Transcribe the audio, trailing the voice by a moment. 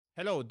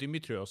Hello,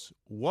 Dimitrios.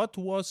 What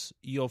was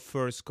your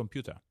first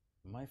computer?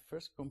 My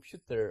first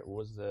computer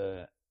was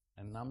an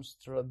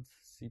Amstrad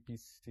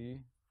CPC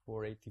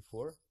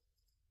 484.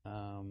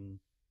 Um,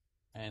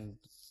 and,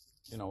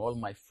 all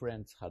my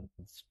friends had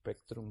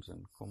Spectrums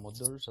and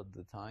Commodores at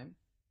the time.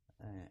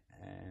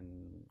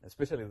 And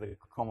especially the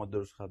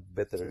Commodores had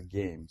better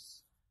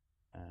games.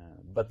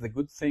 But the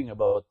good thing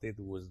about it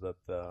was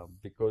that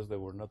because there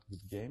were not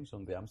good games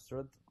on the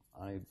Amstrad,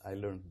 I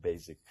learned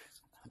BASIC.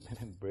 I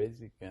learned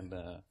BASIC and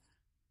a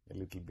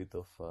little bit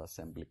of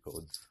assembly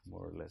code,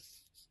 more or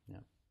less. Yeah.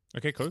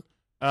 Okay, cool.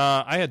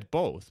 I had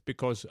both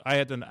because I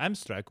had an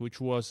Amstrad,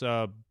 which was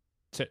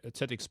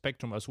ZX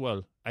Spectrum as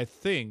well. I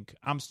think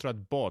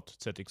Amstrad bought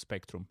ZX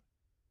Spectrum.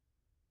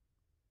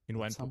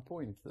 At some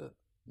point.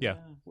 Yeah.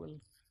 Well,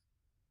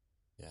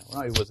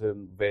 it was a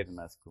very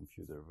nice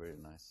computer, very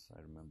nice. I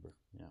remember.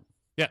 Yeah.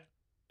 Yeah.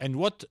 And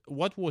what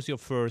was your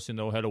first,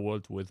 Hello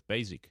World with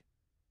BASIC?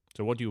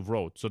 So what you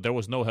wrote? So there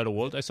was no Hello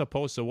World, I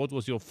suppose. So what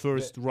was your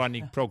first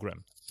running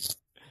program?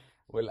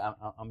 Well,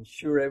 I'm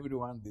sure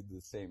everyone did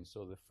the same.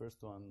 So the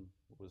first one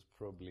was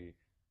probably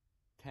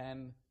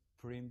 10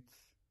 print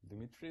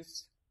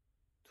Dimitris,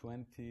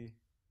 20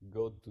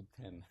 go to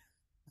 10.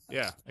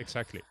 Yeah,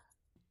 exactly.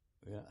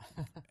 Yeah.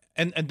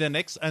 and the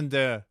next and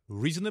the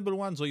reasonable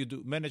one. So you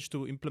manage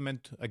to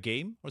implement a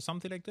game or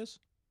something like this?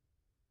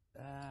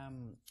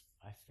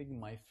 I think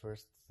my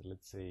first,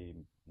 let's say,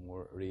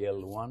 more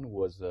real one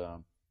was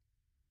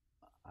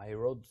I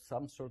wrote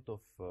some sort of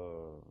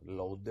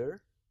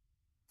loader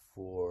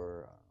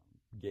for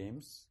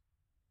games,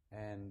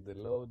 and the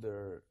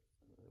loader,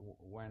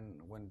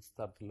 when it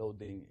started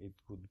loading, it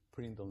could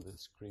print on the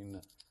screen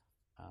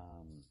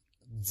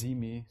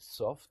Jimmy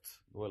soft.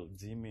 Well,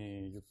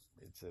 Jimmy,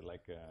 it's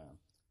like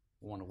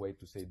one way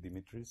to say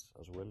Dimitris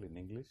as well in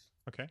English.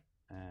 Okay.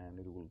 And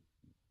it will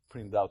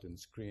print out on the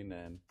screen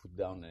and put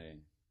down a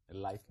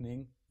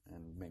lightning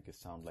and make a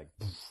sound like,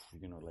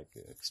 like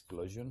an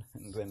explosion,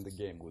 and then the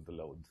game would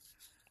load.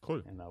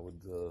 Cool. And I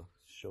would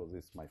show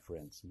this to my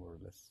friends, more or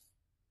less.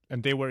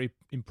 And they were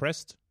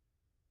impressed?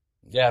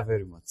 Yeah,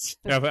 very much.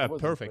 Yeah,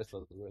 perfect. As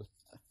well.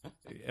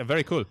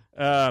 Very cool.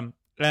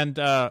 And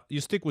you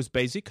stick with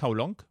BASIC, how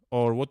long?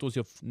 Or what was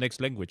your next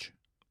language?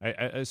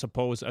 I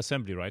suppose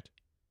assembly, right?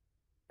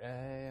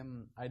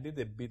 I did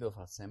a bit of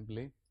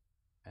assembly.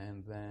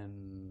 And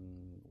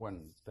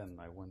then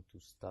I went to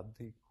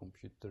study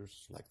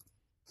computers like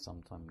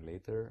sometime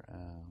later.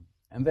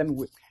 And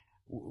then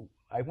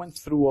I went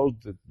through all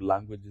the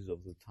languages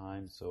of the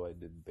time. So I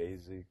did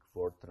BASIC,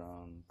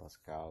 Fortran,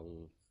 Pascal,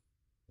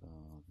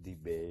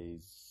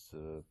 DBase,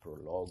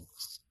 Prolog,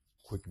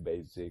 Quick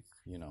Basic,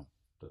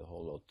 the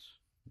whole lot.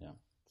 Yeah,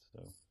 so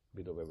a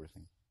bit of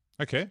everything.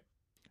 Okay.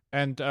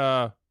 And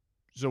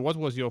so what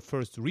was your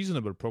first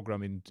reasonable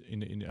program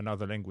in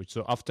another language?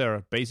 So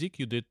after BASIC,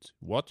 you did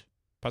what?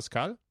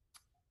 Pascal?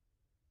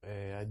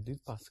 I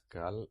did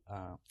Pascal.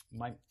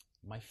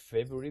 My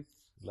favorite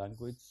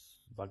language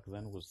back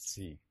then was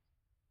C.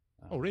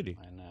 Oh, really?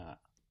 And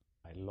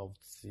I loved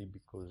C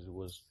because it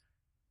was,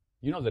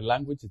 the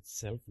language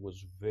itself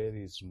was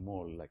very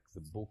small. Like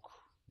the book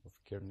of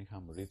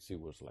Kernighan Ritchie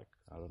was like,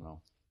 I don't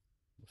know,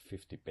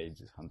 50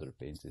 pages, 100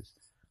 pages.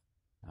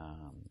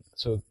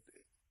 So,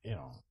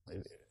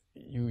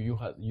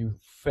 you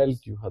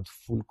felt you had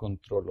full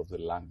control of the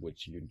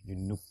language. You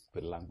knew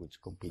the language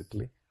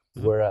completely.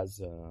 Mm-hmm. Whereas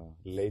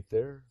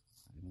later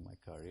in my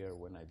career,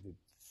 when I did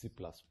C++,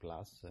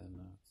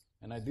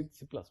 and I did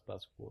C++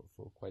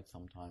 for quite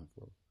some time,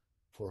 for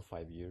 4 or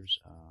 5 years,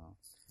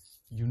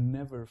 you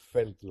never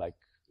felt like,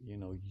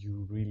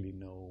 you really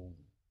know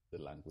the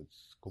language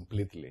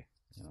completely.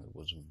 It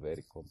was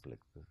very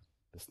complex.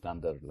 The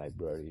standard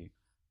library,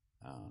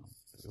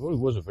 it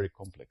was a very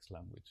complex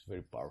language,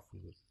 very powerful,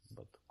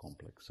 but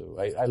complex. So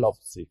I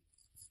loved C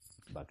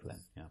back then,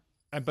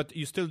 yeah. But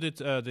you still did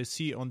the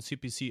C on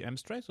CPC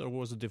Amstrad, or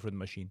was it a different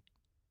machine?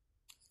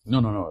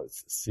 No.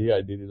 C,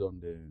 I did it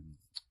on a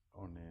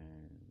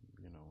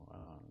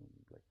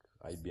like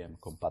IBM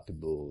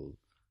compatible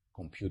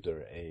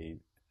computer. It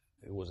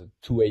was a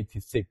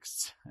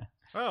 286.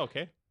 Oh,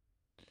 okay.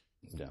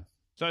 Yeah.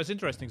 So it's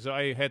interesting. So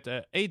I had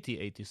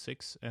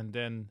 8086 and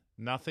then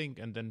nothing,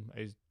 and then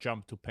I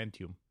jumped to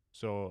Pentium.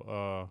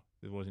 So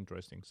it was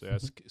interesting. So I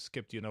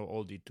skipped,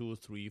 all the 2,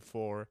 3,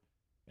 4,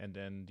 and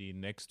then the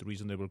next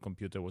reasonable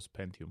computer was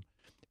Pentium.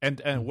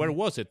 And where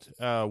was it?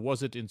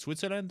 Was it in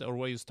Switzerland, or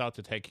where you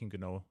started hacking?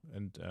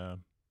 And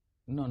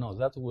No,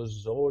 that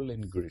was all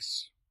in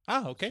Greece.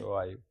 Ah, okay. So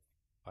I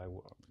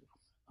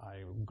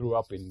grew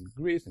up in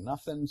Greece, in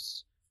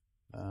Athens.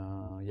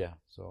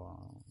 So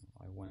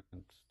I went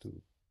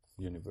to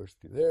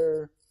university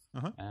there.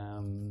 Uh-huh.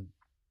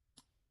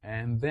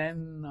 And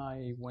then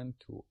I went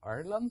to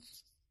Ireland.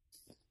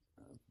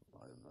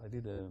 I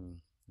did a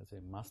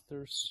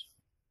master's,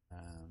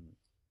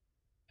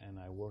 and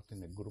I worked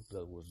in a group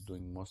that was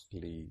doing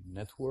mostly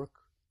network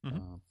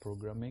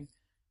programming.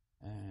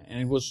 And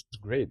it was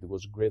great. It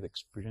was a great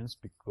experience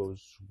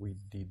because we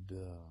did,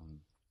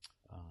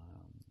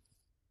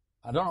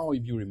 I don't know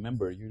if you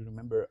remember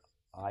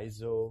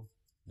ISO.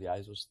 the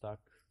ISO stack.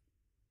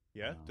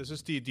 Yeah, this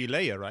is the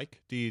layer, right?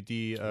 The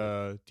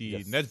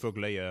Yes. network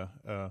layer.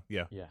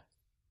 Yeah.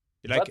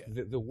 But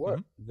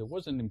there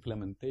was an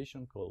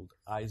implementation called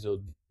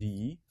ISO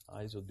DE,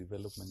 ISO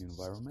Development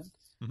Environment,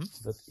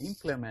 that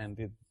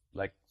implemented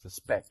like the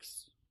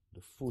specs,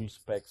 the full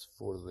specs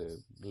for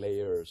the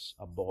layers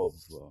above,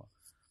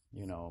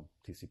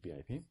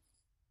 TCP/IP.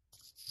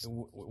 It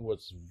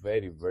was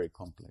very, very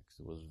complex.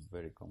 It was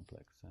very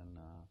complex, and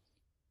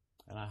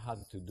I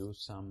had to do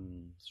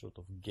some sort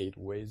of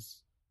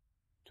gateways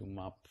to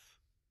map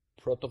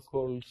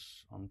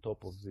protocols on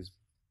top of this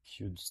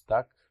huge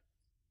stack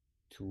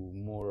to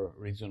more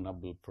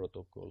reasonable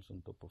protocols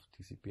on top of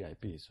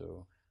TCP/IP.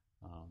 So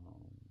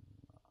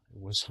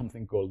it was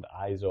something called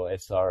ISO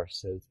SR,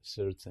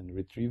 search and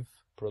retrieve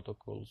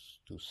protocols,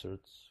 to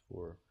search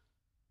for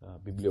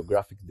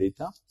bibliographic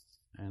data,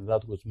 and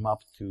that was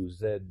mapped to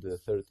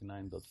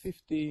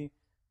Z39.50,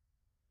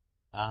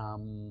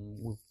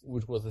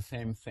 which was the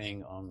same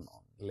thing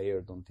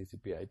layered on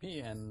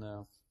TCP/IP. And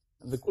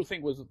the cool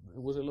thing was it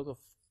was a lot of,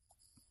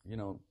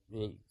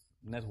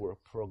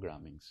 network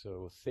programming.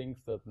 So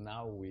things that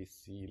now we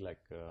see,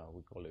 like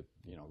we call it,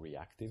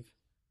 reactive.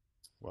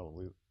 Well,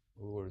 we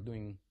were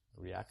doing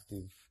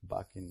reactive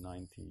back in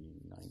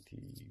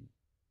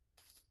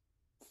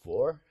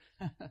 1994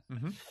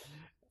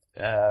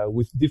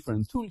 with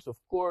different tools,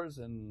 of course,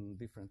 and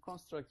different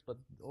constructs, but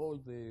all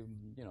the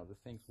the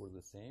things were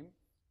the same.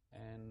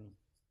 And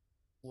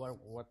what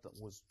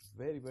was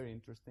very, very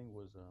interesting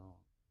was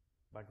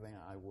back then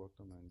I worked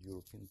on a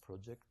European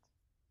project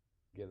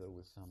together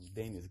with some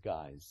Danish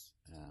guys,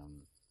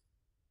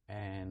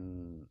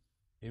 and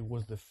it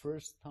was the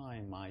first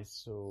time I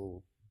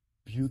saw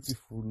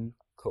beautiful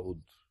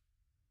code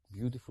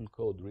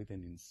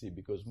written in C,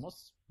 because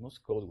most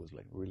code was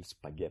like real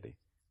spaghetti,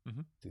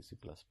 C++.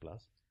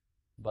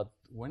 But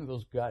when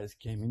those guys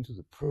came into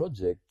the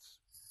project,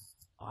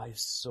 I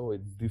saw a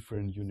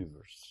different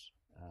universe.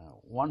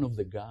 One of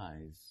the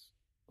guys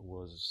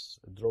was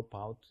a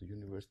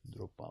university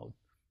dropout,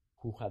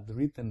 who had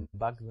written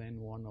back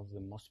then one of the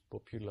most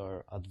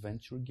popular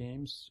adventure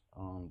games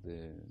on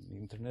the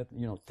internet,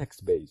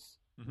 text-based,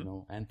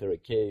 enter a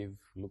cave,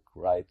 look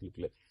right, look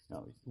left.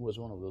 It was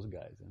one of those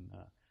guys. And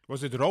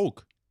was it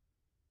Rogue?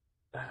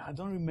 I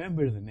don't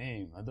remember the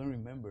name. I don't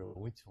remember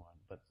which one,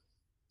 but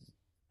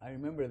I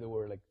remember there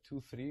were like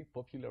 2-3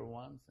 popular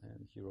ones,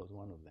 and he was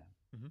one of them.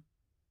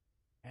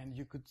 And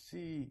you could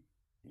see,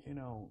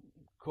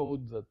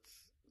 code that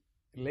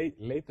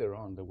later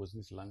on there was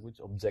this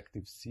language,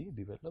 Objective-C,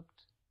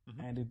 developed,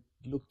 and it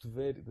looked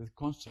the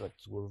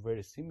constructs were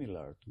very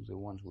similar to the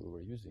ones we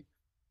were using.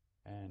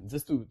 And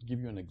just to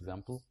give you an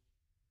example,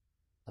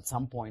 at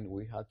some point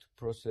we had to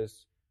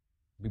process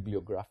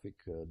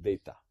bibliographic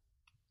data,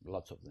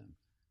 lots of them.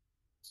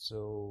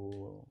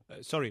 So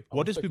sorry,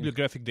 what is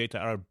bibliographic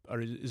data?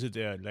 Is it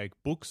like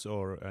books,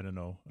 or I don't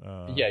know?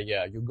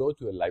 Yeah. You go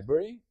to a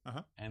library,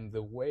 and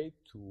the way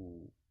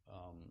to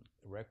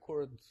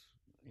record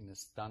in a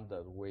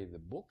standard way the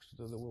books,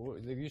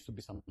 there used to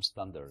be some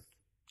standard,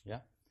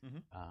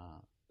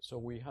 so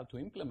we had to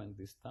implement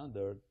this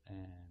standard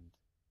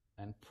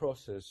and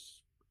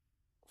process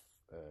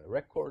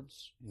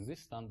records in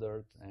this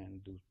standard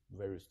and do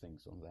various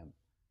things on them.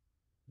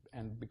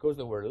 And because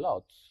there were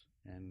lots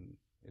and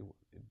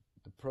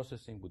the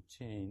processing would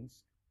change,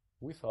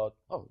 we thought,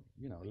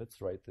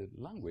 let's write a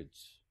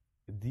language,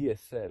 a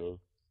DSL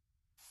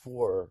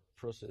for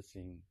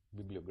processing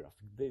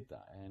bibliographic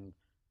data.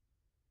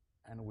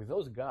 And with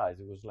those guys,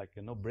 it was like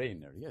a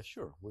no-brainer. Yeah,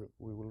 sure,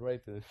 we will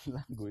write a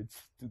language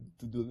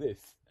to do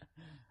this.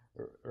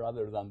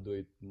 Rather than do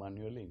it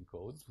manually in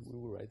code, we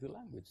will write a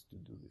language to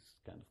do this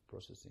kind of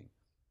processing.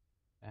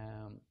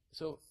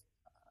 So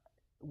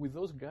with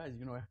those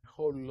guys, a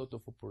whole lot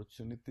of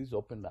opportunities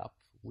opened up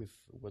with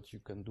what you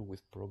can do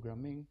with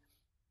programming,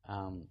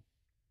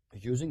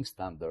 using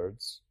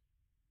standards,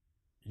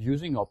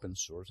 using open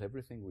source.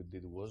 Everything we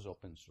did was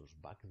open source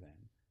back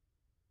then.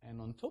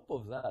 And on top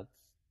of that,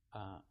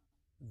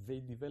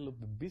 they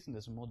developed a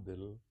business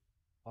model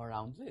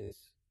around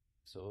this.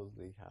 So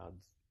they had,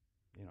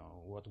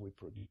 what we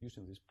produced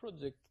in this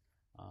project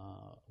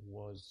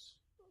was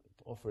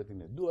offered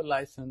in a dual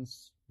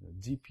license,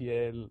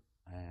 GPL,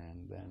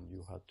 and then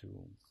you had to,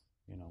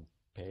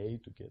 pay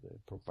to get a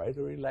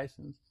proprietary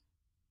license.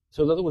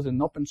 So that was an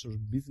open source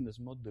business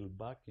model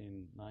back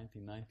in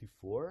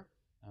 1994.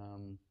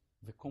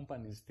 The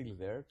company is still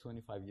there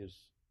 25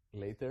 years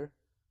later,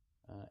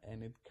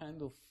 and it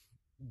kind of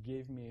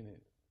gave me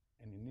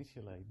an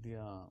initial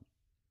idea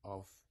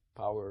of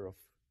power of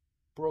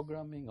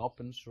programming,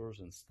 open source,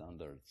 and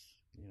standards,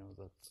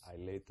 that I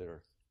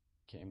later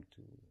came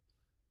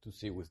to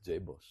see with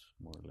JBoss,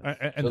 more or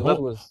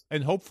less.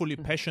 And hopefully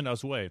passion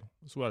as well,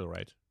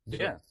 right?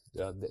 Yeah,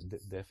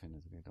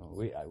 definitely.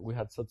 We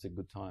had such a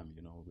good time.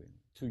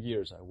 2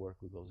 years I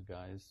worked with those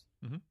guys.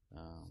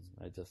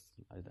 I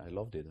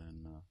loved it,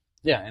 and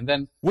and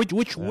then which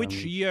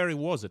year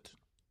was it?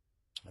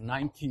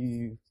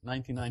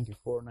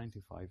 1994,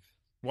 95.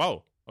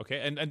 Wow. Okay,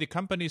 and the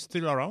company is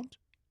still around?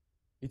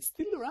 It's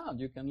still around.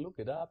 You can look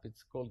it up.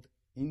 It's called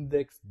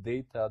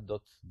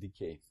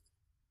indexdata.dk.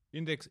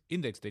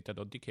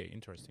 Indexdata.dk.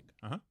 Interesting.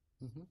 Uh-huh.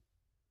 Mm-hmm.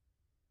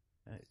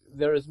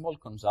 They're a small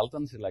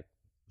consultancy, like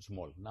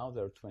small. Now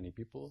there are 20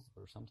 people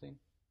or something,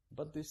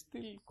 but they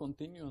still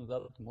continue on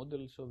that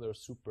model. So they're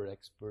super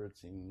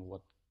experts in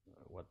what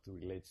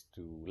relates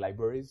to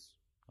libraries,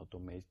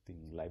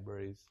 automating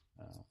libraries,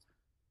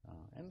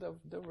 and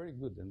they're very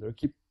good. And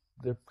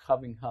they're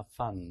having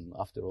fun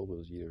after all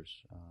those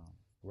years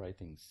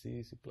writing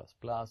C, C++.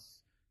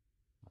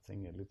 I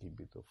think a little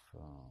bit of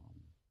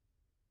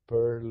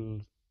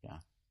Perl,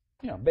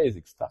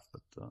 basic stuff,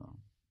 but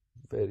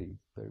very,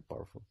 very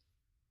powerful.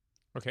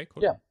 Okay,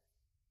 cool. Yeah.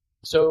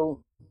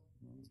 So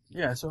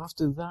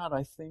after that,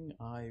 I think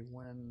I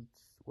went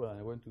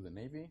to the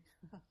Navy.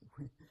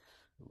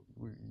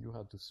 You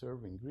had to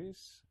serve in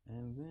Greece,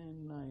 and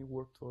then I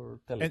worked for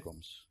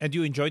telecoms. And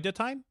you enjoyed the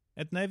time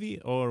at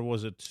Navy, or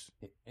was it?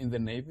 In the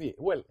Navy?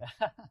 Well,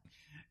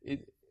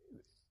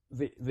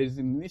 there's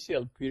an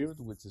initial period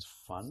which is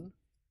fun,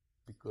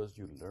 because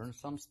you learn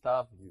some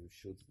stuff, you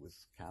shoot with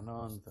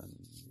cannons, and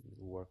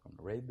you work on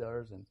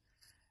radars,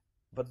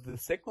 but the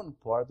second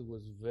part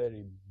was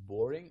very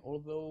boring,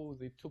 although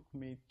they took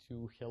me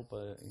to help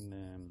in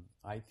an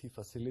IT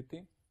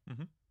facility.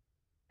 Mm-hmm.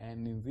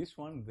 And in this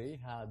one, they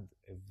had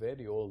a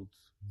very old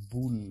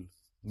Bull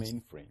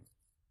mainframe.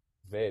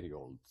 Very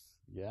old,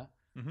 yeah?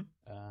 Mm-hmm.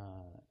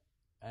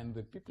 And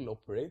the people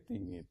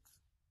operating it,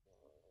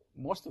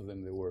 most of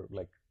them, they were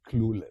like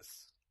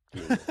clueless.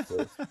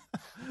 So,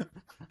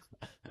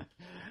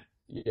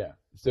 yeah.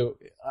 So,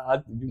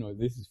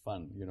 this is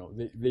fun.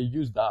 They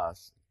used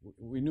us.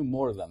 We knew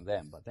more than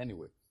them, but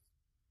anyway.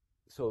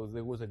 So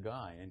there was a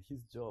guy, and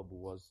his job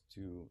was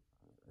to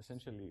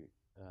essentially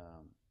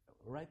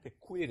write a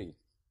query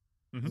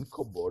in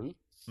COBOL.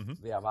 Mm-hmm.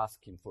 They have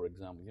asked him, for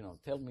example,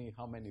 tell me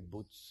how many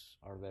boots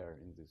are there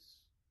in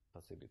this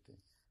facility.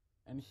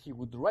 And he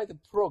would write a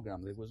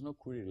program. There was no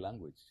query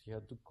language. He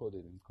had to code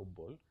it in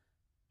COBOL.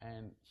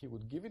 And he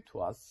would give it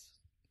to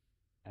us,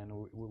 and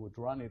we would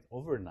run it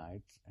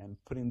overnight and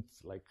print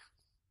like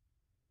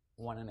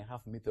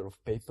 1.5 meters of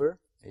paper,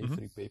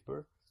 A3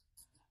 paper.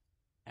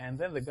 And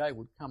then the guy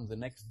would come the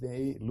next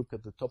day, look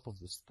at the top of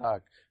the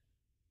stack,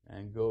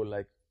 and go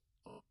like,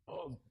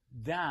 oh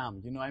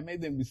damn, I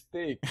made a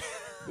mistake.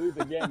 Do it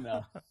again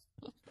now.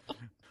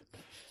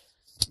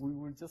 We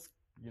were just,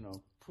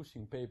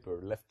 pushing paper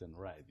left and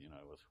right. It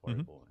was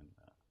horrible. And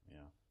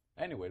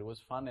anyway, it was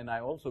fun. And I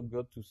also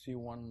got to see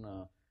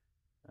one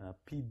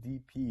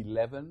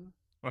PDP-11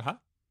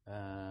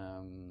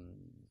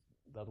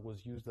 that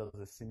was used as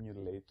a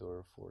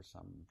simulator for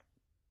some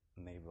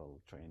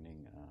naval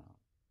training.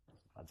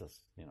 I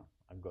just,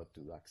 I got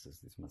to access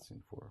this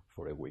machine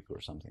for a week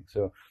or something.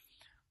 So,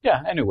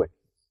 anyway,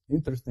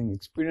 interesting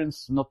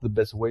experience. Not the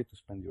best way to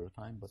spend your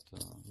time, but,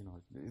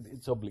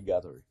 it's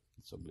obligatory.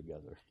 It's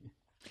obligatory.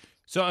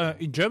 So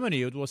in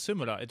Germany, it was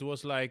similar. It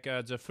was like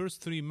the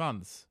first 3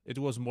 months, it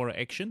was more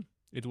action.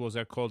 It was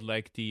called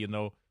like the,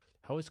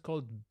 how it's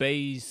called,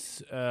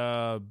 base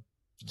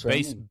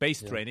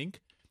training.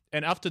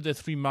 And after the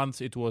 3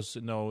 months, it was,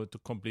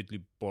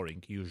 completely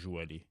boring,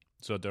 usually.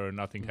 So there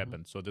nothing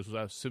happened. So this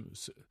was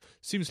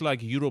seems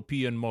like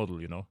European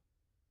model,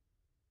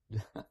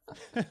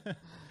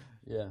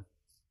 Yeah.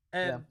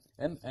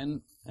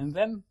 And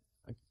then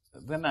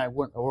I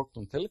worked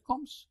on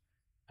telecoms,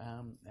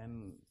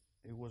 and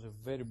it was a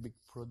very big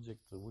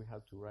project that we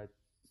had to write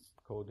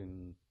code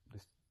in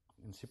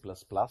C++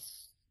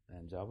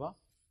 and Java.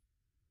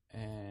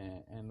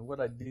 And what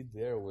I did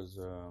there was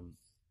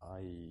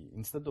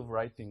instead of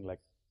writing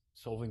like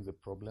solving the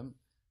problem,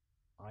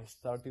 I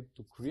started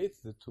to create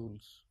the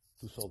tools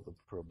to solve the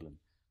problem.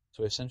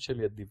 So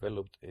essentially, I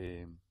developed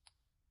a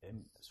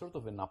sort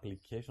of an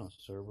application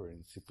server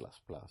in C++.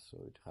 So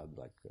it had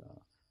like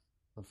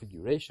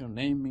configuration,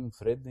 naming,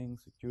 threading,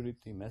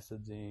 security,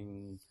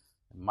 messaging,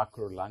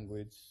 macro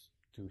language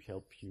to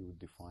help you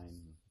define,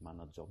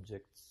 manage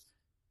objects.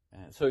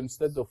 So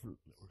instead of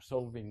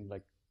solving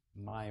like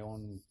my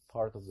own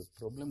part of the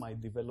problem, I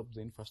developed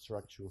the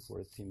infrastructure for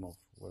a team of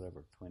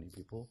 20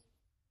 people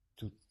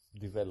to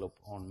develop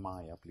on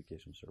my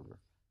application server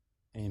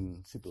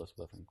in C++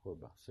 and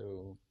Corba.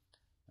 So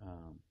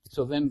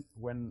then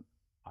when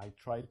I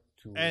tried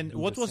to... And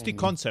what was the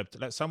concept?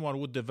 Like someone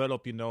would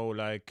develop,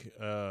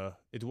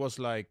 it was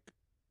like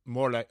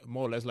more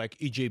or less like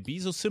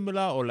EJBs or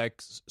similar, or like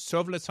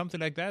servlets, something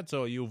like that.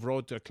 So you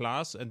wrote a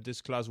class, and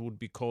this class would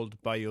be called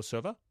by your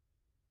server?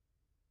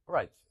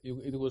 Right.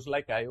 It was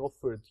like I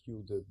offered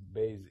you the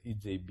base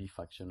EJB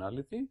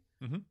functionality,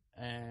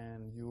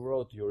 and you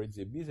wrote your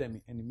EJBs,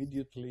 and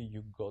immediately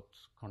you got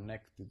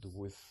connected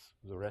with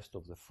the rest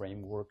of the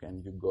framework,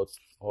 and you got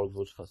all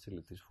those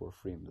facilities for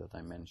free that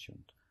I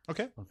mentioned.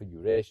 Okay.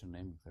 Configuration,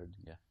 naming,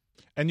 threading, yeah.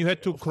 And you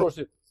had to... Of course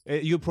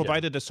you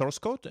provided the source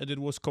code, and it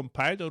was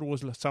compiled, or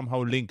was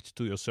somehow linked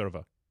to your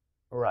server?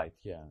 Right,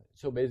 yeah.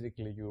 So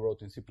basically, you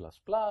wrote in C++,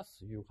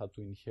 you had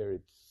to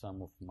inherit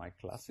some of my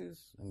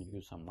classes and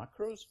use some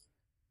macros,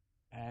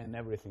 and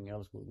everything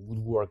else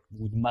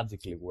would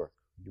magically work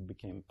you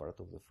became part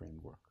of the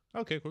framework.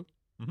 Okay, cool.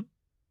 Mm-hmm.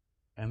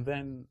 And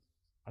then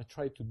I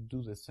tried to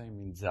do the same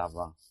in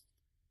Java.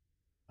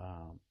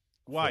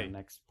 Why? For the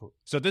next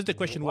so that's the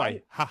question.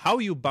 Why? How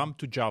you bump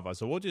to Java?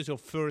 So what is your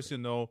first,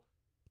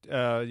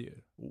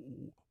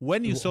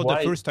 when you saw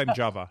the first time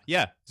Java?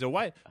 Yeah. So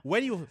why?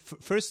 When you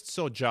first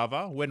saw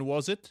Java, when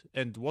was it?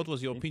 And what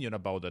was your opinion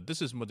about that?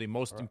 This is the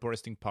most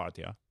interesting part,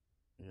 yeah?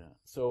 Yeah.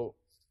 So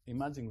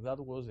imagine that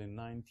was in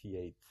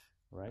 98,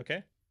 right?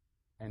 Okay.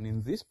 And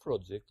in this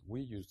project,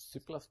 we used C++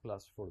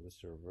 for the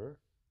server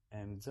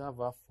and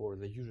Java for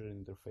the user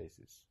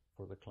interfaces,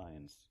 for the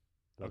clients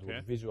that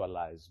would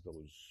visualize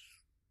those,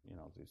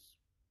 this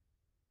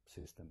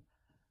system.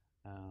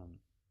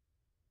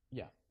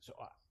 Yeah. So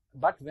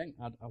back then,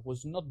 I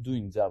was not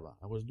doing Java.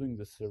 I was doing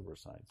the server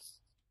side.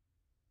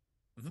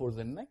 Mm-hmm. For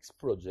the next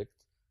project,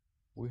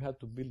 we had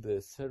to build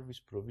a service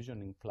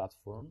provisioning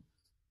platform.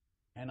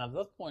 And at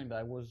that point,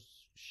 I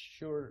was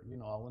sure,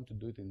 I want to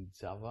do it in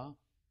Java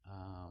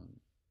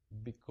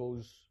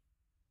because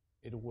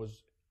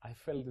I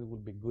felt it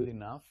would be good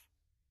enough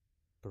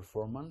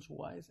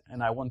performance-wise,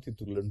 and I wanted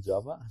to learn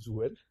Java as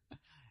well.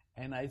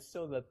 And I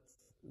saw that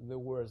there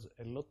was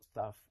a lot of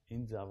stuff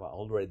in Java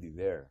already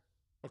there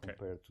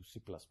compared to C++.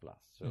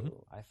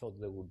 So I thought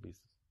there would be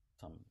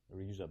some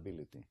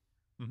reusability,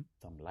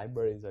 some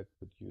libraries I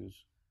could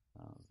use.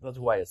 That's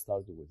why I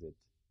started with it.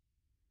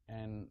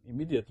 And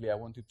immediately I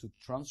wanted to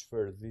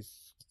transfer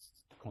this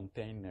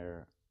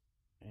container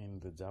in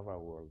the Java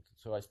world.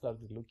 So I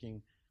started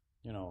looking,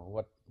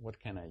 what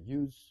can I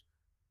use?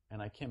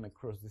 And I came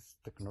across this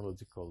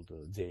technology called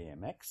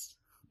JMX.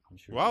 I'm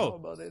sure you know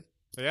about it.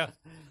 Yeah.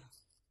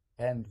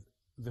 And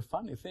the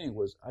funny thing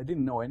was I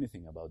didn't know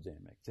anything about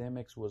JMX.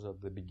 JMX was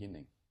at the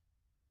beginning.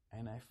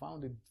 And I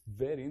found it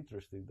very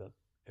interesting that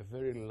a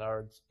very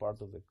large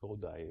part of the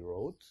code I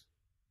wrote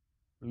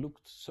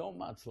looked so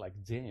much like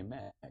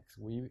JMX.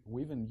 We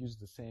even used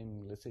the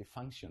same, let's say,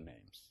 function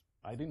names.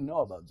 I didn't know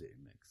about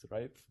JMX,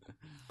 right?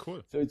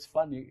 Cool. So it's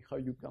funny how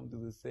you come to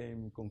the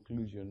same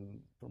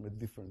conclusion from a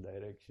different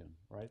direction,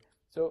 right?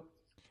 So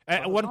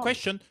one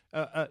question: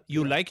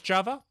 you like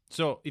Java?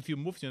 So if you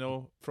moved,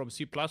 from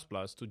C++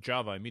 to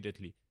Java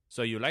immediately,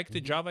 so you like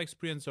the Java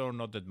experience or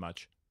not that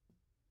much?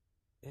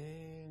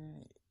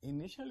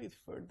 Initially, it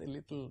felt a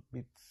little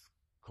bit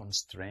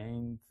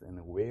constrained and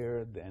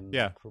weird and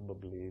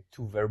probably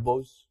too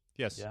verbose.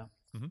 Yes. Yeah.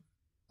 Mm-hmm.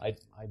 I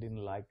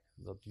didn't like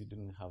that you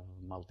didn't have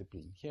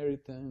multiple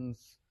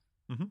inheritance,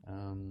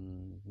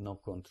 no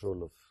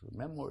control of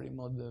memory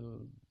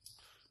model.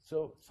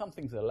 So some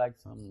things I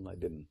liked, some I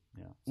didn't.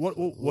 Yeah.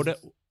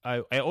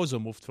 I also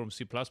moved from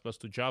C++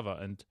 to Java,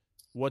 and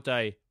what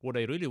I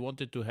really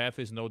wanted to have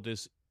is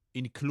this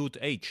include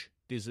H,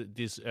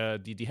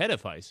 the header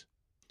files.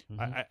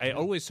 I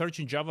always search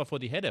in Java for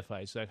the header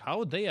files, like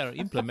how they are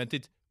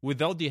implemented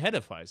without the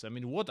header files. I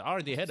mean, what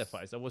are the header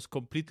files? I was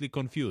completely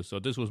confused. So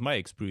this was my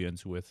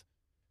experience with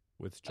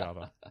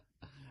Java.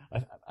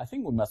 I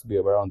think we must be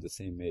around the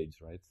same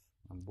age, right?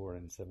 I'm born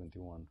in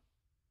 71.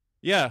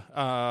 Yeah,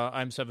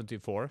 I'm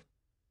 74.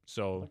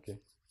 So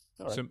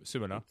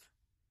similar.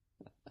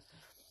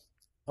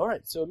 All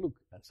right. So look,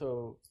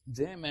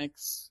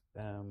 JMX,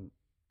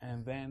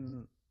 and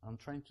then I'm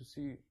trying to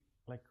see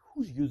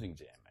who's using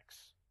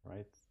JMX,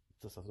 right?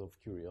 Just out of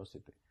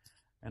curiosity.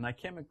 And I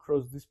came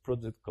across this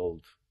project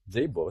called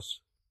JBoss,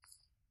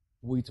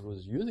 which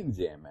was using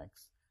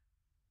JMX.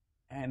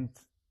 And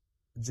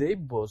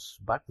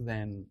JBoss back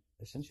then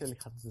essentially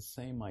had the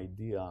same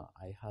idea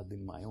I had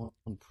in my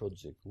own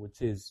project,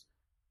 which is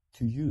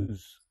to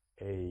use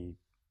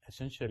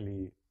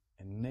essentially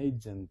an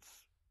agent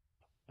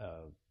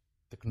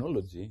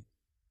technology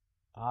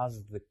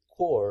as the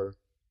core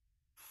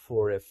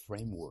for a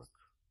framework.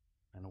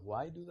 And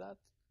why do that?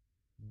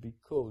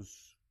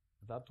 Because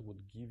that would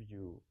give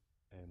you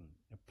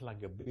a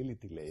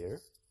pluggability layer,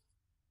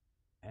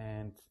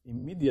 and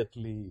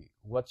immediately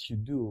what you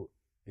do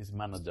is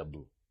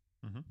manageable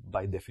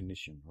by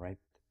definition, right?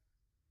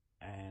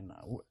 And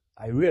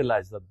I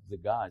realized that the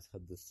guys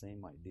had the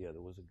same idea.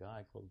 There was a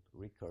guy called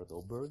Richard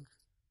Oberg.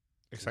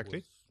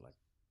 Exactly.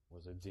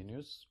 Was a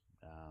genius.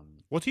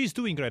 What he's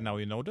doing right now,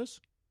 you know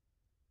this?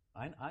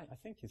 I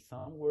think he's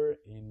somewhere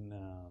in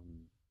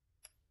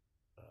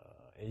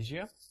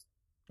Asia.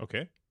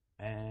 Okay.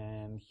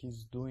 And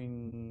he's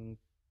doing,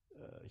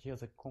 he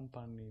has a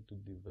company to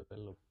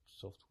develop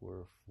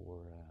software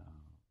for,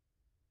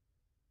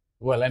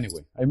 well,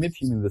 anyway, I met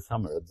him in the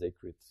summer at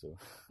Zacrit, so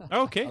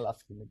okay. I'll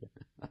ask him again.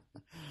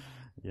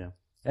 Yeah.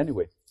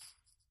 Anyway,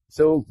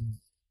 so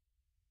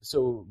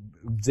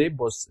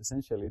JBoss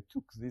essentially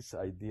took this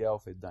idea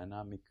of a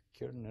dynamic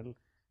kernel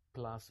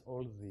plus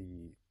all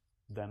the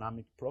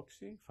dynamic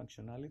proxy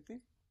functionality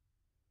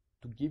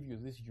to give you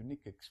this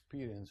unique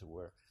experience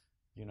where,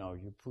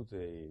 you put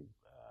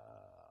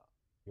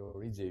your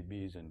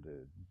EJBs in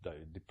the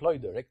deploy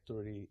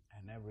directory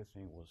and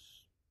everything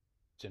was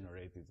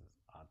generated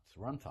at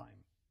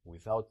runtime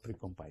without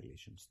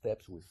pre-compilation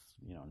steps, with,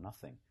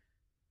 nothing.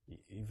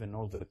 even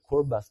all the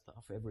Corba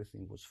stuff,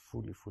 everything was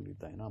fully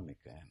dynamic.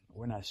 And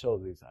when I saw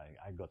this,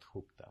 I got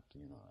hooked up.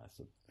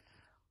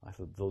 I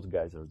thought those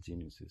guys are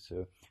geniuses.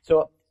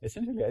 So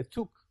essentially, I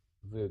took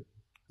the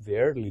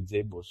early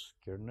JBoss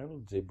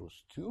kernel,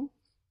 JBoss 2.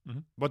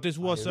 But this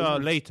was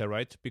later,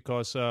 right?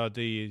 Because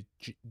the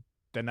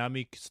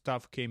dynamic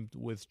stuff came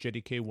with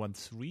JDK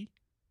 1.3.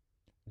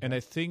 And I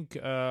think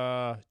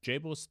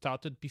JBoss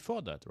started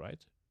before that,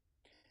 right?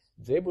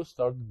 JBoss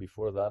started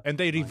before that. And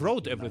they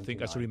rewrote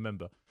everything, as I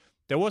remember.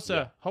 There was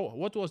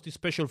what was the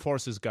Special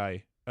Forces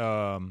guy?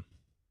 Mark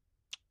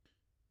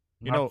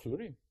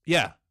Fleury?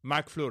 Yeah,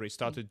 Mark Fleury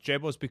started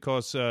JBoss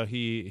because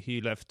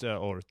he left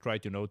or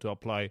tried, to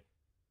apply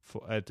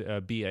at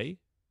BA.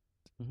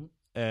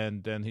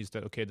 And then he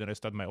said, okay, then I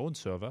start my own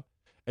server.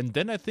 And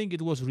then I think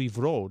it was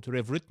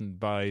rewritten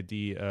by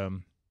the...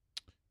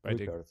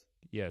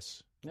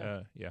 Yes.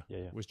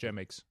 With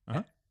GEMX.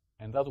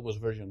 And that was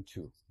version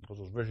 2. That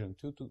was version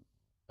 2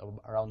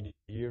 around the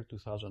year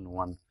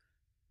 2001.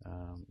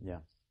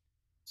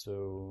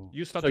 So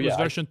you started with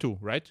version 2,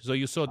 right? So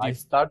you saw I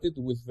started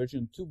with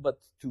version 2, but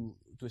to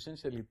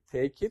essentially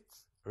take it,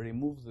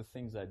 remove the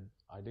things I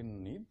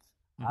didn't need,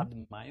 add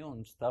my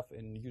own stuff,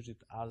 and use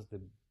it as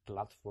the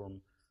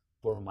platform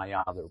for my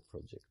other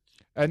project.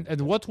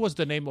 And what was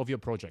the name of your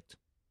project?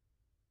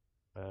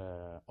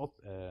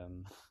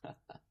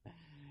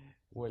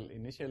 Well,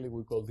 initially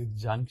we called it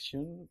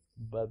Junction,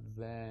 but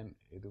then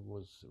it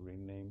was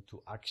renamed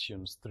to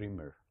Action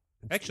Streamer.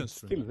 It's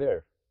still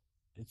there.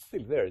 It's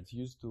still there. It's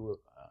used to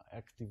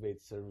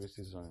activate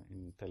services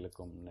in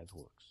telecom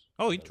networks.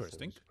 Oh,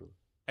 interesting.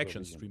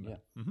 Action Streamer.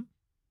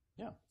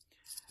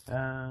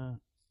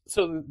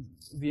 So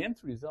the end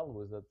result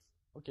was that,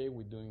 okay,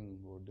 we're doing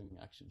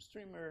Action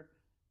Streamer,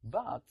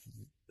 but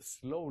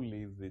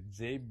slowly the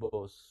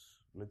JBoss,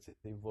 let's say,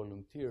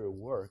 volunteer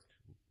work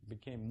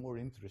became more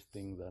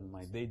interesting than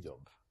my day job.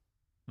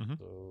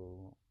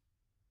 So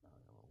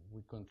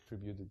we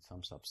contributed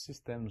some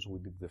subsystems. We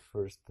did the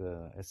first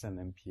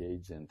SNMP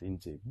agent in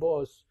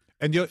JBoss.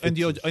 And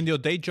your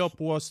day job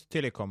was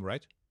telecom,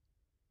 right?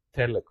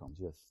 Telecoms,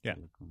 yes. Yeah.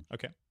 Telecoms.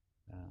 Okay.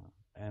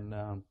 And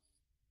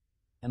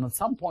at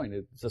some point,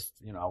 it just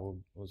I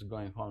was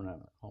going home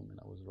and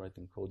I was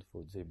writing code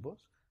for JBoss.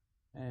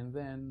 And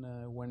then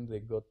when they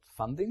got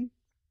funding,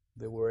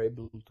 they were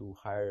able to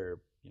hire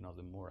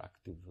the more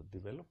active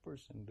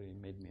developers, and they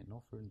made me an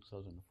offer in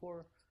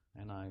 2004,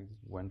 and I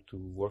went to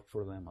work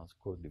for them as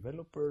core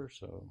developer.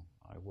 So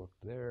I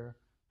worked there.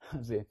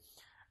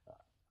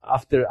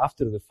 After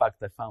the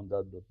fact, I found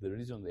out that the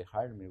reason they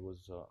hired me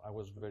was I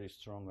was very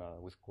strong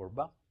with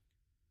Corba,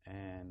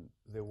 and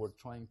they were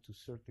trying to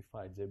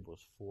certify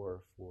JBoss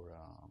for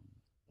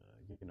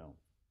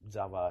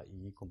Java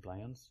EE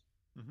compliance,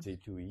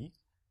 J2E,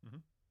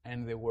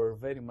 and they were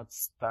very much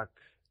stuck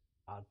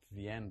at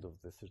the end of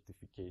the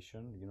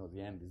certification.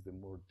 The end is the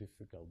more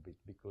difficult bit,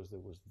 because there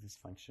was this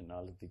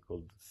functionality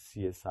called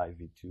CSI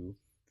v2,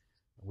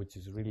 which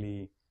is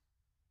really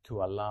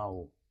to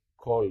allow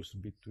calls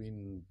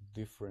between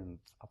different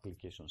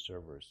application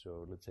servers.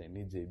 So let's say an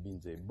EJB in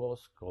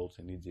JBoss calls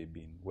an EJB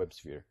in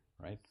WebSphere,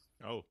 right?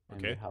 Oh, okay.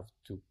 And they have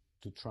to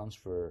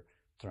transfer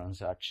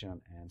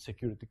transaction and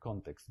security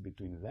context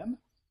between them.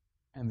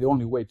 And the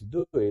only way to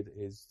do it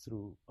is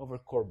over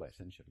Corba,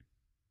 essentially.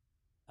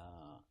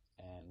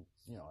 And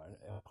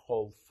a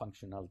whole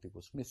functionality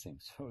was missing.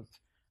 So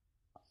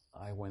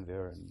I went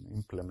there and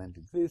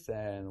implemented this,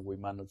 and we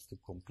managed to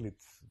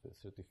complete the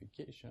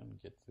certification,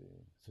 get the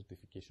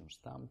certification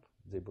stamp.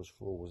 JBoss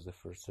 4 was the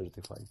first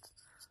certified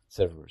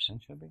server,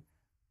 essentially.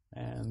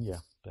 And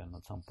then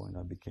at some point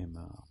I became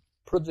a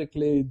project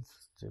lead,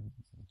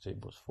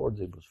 JBoss 4,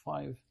 JBoss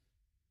 5.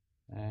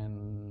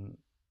 And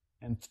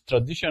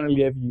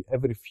traditionally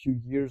every few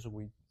years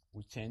we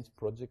change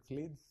project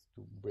leads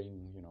to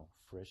bring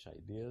fresh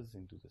ideas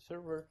into the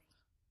server.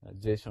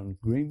 Jason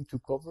Green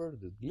took over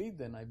the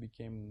lead, and I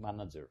became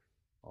manager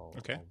of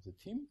the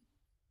team.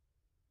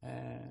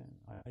 And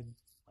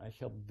I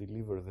helped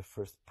deliver the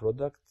first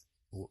product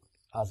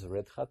as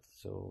Red Hat,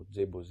 so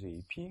JBoss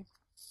EAP.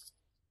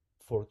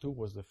 4.2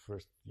 was the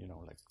first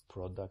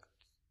product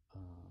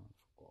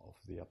of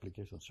the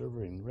application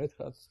server in Red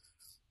Hat.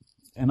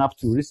 And up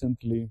to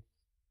recently,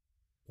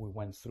 we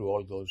went through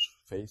all those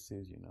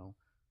phases,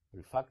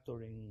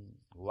 refactoring,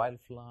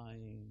 Wildfly,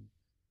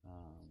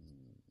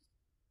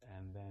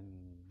 and then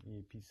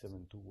EAP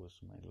 7.2 was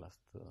my last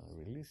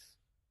release.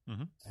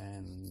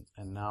 And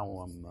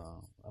now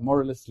I'm more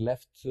or less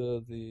left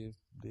the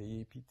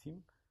EAP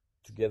team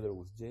together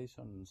with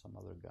Jason and some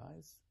other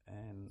guys,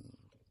 and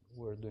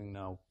we're doing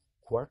now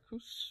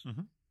Quarkus.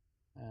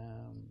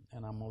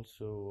 And I'm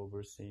also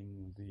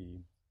overseeing the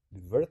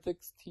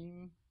Vertex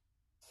team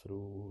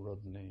through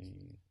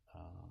Rodney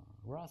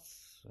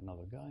Russ,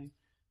 another guy,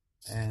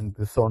 and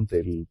the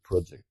Thorntail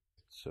project.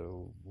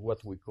 So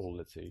what we call,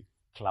 let's say,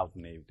 cloud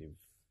native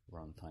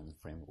runtime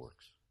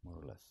frameworks, more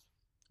or less.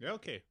 Yeah,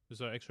 okay.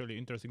 It's actually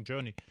interesting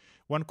journey.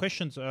 One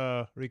question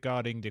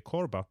regarding the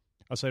Corba.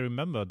 As I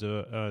remember,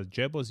 the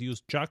JBoss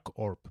used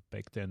JACORP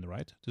back then,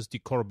 right? This is the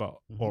Corba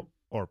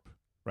ORP,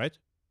 right?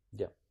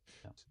 Yeah.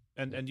 Yeah.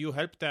 And Yeah. you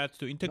helped that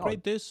to No.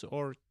 integrate this,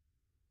 or?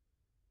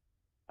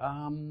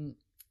 Um,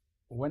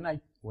 when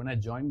I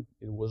joined,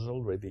 it was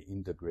already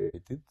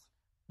integrated.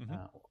 Hmm.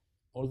 Uh,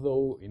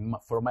 Although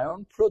for my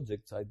own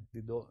projects, I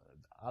did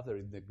other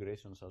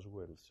integrations as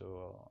well.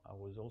 So I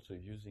was also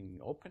using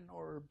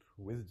OpenOrb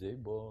with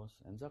JBoss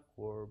and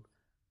Jackorb.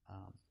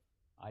 Um,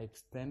 I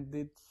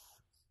extended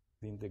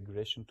the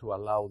integration to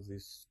allow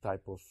this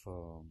type of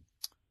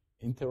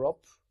interop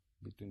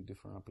between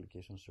different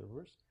application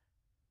servers.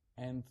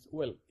 And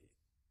well,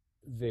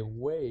 the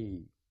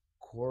way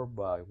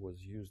Corba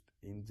was used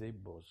in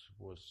JBoss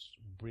was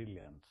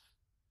brilliant,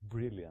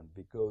 brilliant,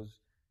 because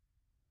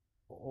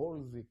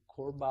all the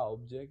Corba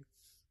objects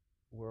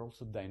were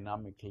also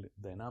dynamically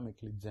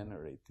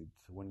generated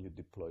when you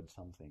deployed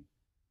something,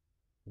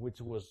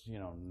 which was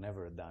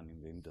never done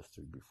in the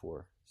industry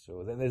before.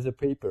 So there's a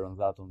paper on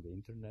that on the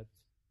internet.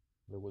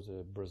 There was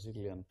a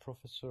Brazilian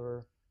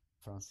professor,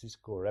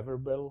 Francisco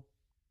Reverbel,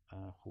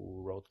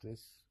 who wrote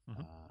this,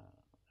 Hmm.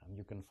 and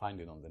you can find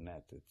it on the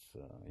net. It's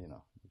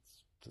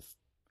just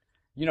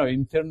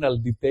internal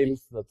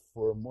details that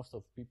for most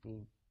of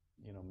people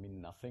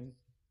mean nothing,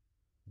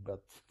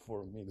 but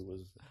for me it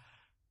was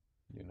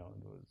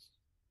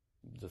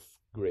just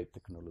great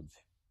technology.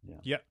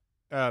 Yeah.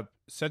 Yeah.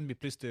 Send me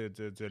please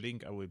the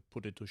link. I will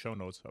put it to show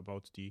notes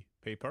about the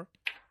paper.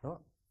 Oh,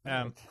 all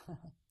Um, right.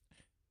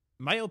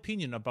 my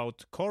opinion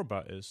about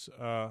Corba is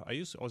I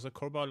use also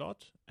Corba a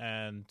lot,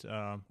 and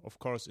of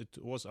course it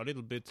was a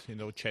little bit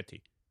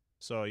chatty.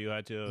 So you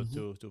had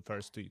Mm-hmm. to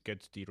first to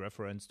get the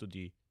reference to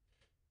the,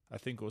 I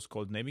think it was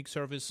called naming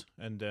service,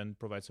 and then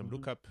provide some Mm-hmm.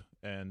 lookup,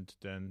 and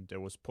then there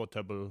was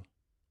portable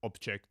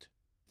object.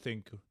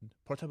 Think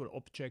portable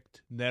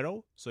object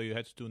narrow. So you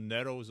had to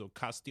narrow, so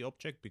cast the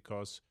object,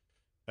 because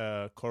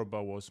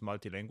Corba was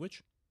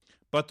multi-language.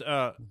 But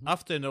Mm-hmm.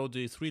 after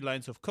the 3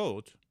 lines of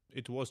code,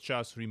 it was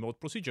just remote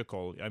procedure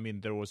call. I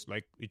mean, there was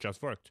it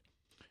just worked.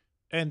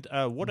 And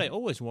what I Mm-hmm.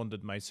 always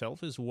wondered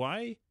myself is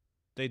why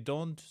they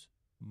don't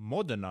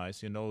modernize,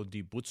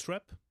 the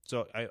bootstrap.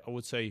 So I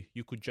would say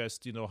you could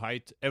just,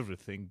 hide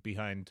everything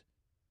behind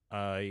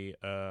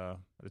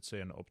let's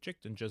say an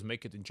object, and just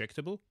make it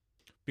injectable,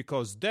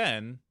 because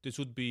then this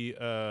would be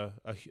a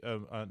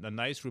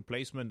nice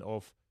replacement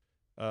of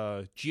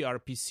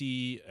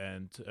gRPC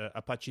and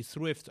Apache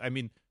Thrift. I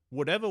mean,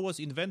 whatever was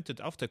invented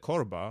after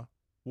Corba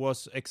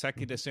was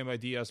exactly the Mm-hmm. same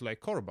idea as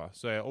Corba.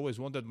 So I always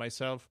wondered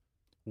myself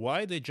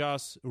why they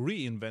just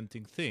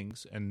reinventing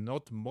things and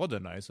not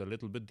modernize a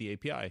little bit the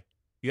API.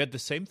 You had the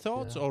same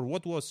thoughts, Yeah. or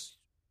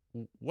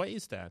why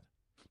is that?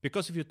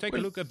 Because if you take a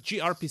Well, look at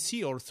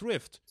gRPC or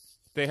Thrift,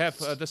 they have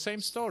the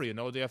same story.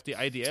 They have the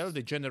IDL.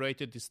 They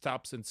generated the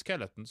stubs and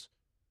skeletons.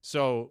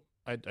 So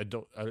I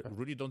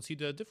really don't see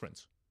the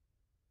difference.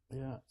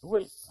 yeah.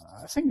 Well,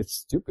 I think it's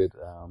stupid,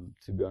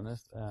 to be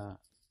honest. I,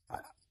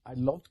 I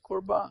loved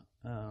Corba,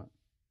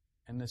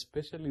 and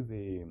especially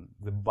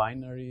the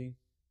binary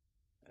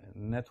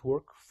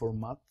network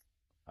format.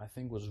 I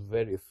think was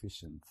very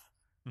efficient,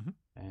 Hmm.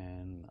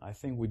 and I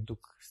think we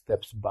took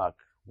steps back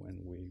when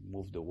we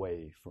moved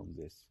away from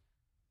this.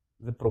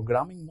 The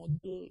programming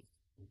model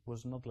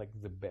was not like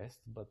the best,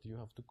 but you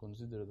have to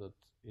consider that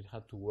it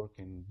had to work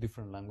in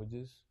different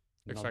languages,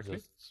 not Exactly.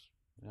 just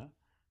yeah.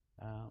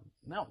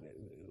 Now,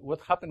 what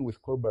happened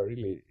with Corba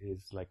really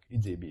is like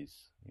EJBs.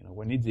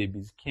 When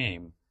EJBs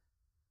came,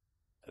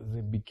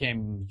 they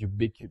became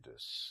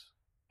ubiquitous,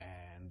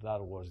 and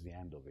that was the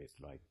end of it.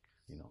 Like,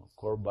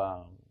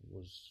 Corba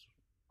was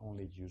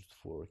only used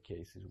for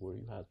cases where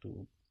you had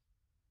to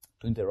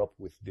interrupt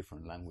with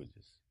different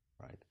languages,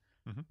 right?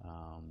 Hmm.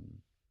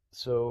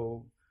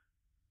 So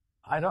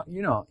I don't,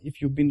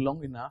 if you've been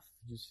long enough,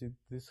 you see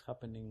this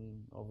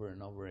happening over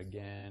and over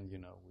again. We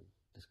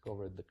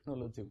discovered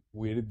technology,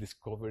 we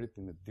rediscovered it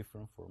in a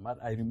different format.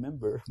 I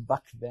remember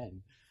back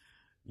then,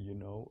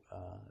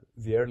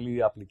 the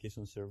early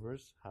application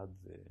servers had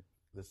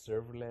the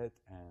servlet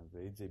and the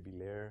EJB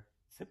layer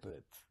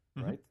separate,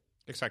 Hmm. right?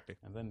 Exactly.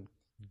 And then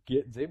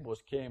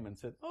JBoss came and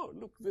said, "Oh,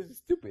 look, this is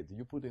stupid.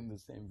 You put in the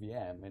same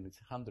VM and it's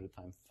 100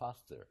 times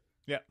faster."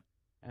 Yeah.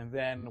 And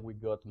then we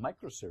got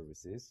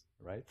microservices,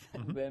 right?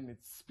 Hmm. And then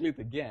it's split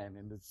again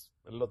and it's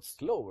a lot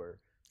slower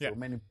Yeah. for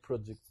many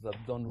projects that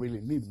don't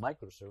really need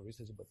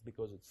microservices, but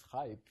because it's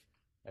hype,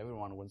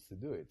 everyone wants to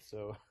do it.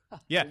 So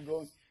Yeah. we're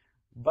going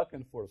back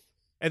and forth.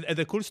 And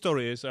the cool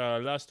story is,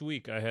 last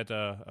week I had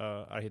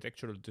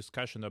actual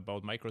discussion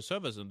about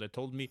microservices, and they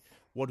told me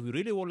what we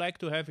really would like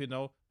to have,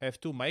 have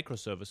two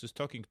microservices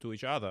talking to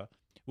each other,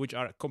 which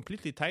are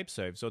completely type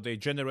safe. So they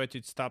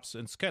generated stubs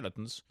and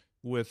skeletons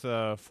with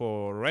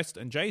for REST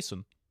and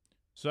JSON.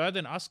 So I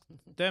then asked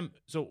them,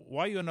 so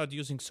why you're not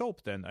using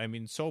SOAP then? I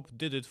mean, SOAP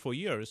did it for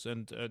years,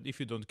 and if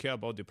you don't care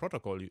about the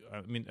protocol,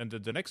 and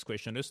the next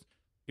question is,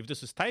 if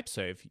this is type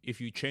safe,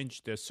 if you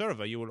change the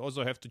server, you will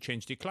also have to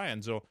change the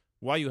client. So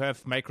why you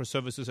have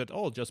microservices at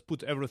all? Just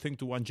put everything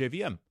to one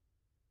JVM.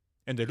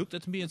 And they looked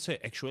at me and say,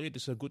 actually,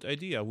 this is a good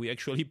idea. We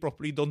actually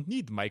probably don't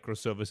need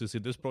microservices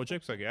in this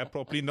project. So yeah,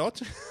 probably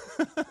not.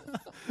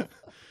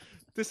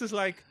 This is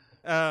like,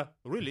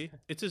 Really,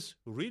 it is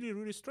really,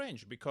 really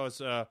strange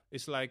because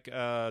it's like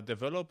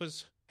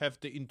developers have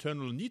the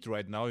internal need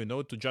right now,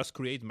 to just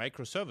create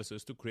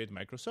microservices to create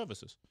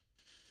microservices.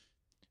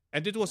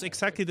 And it was Yeah,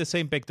 exactly the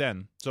same back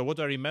then. So what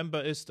I remember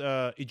is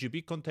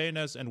EGB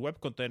containers and web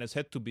containers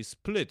had to be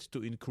split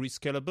to increase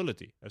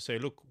scalability. I say,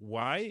 look,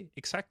 why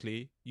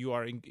exactly you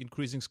are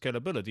increasing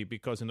scalability?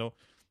 Because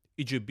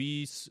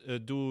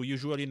EGBs do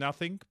usually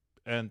nothing,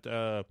 and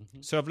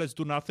hmm servlets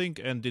do nothing,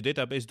 and the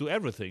database do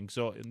everything.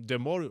 So the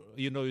more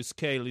you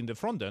scale in the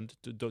front end,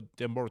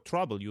 the more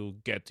trouble you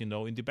get in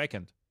the back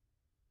end.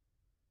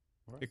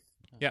 right.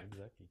 Yeah.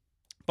 Exactly.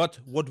 But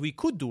what we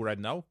could do right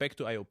now, back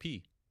to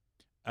IOP,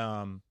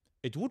 um,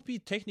 it would be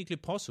technically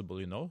possible,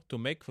 to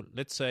make,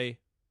 let's say,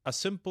 a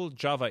simple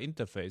Java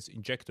interface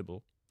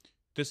injectable.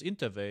 This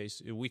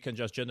interface, we can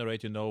just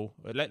generate,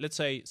 let's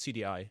say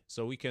CDI.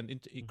 So we can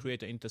hmm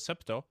create an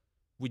interceptor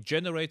which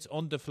generates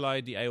on the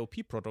fly the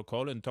IOP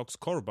protocol and talks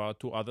Corba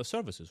to other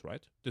services,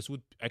 right? This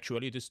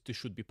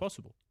should be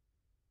possible.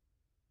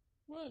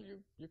 Well,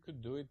 you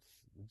could do it.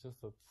 It's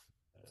just that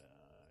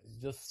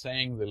just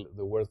saying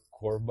the word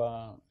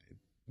Corba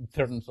it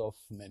turns off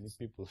many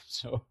people,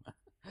 so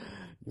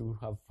you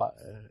have a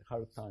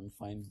hard time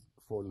find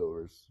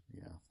followers.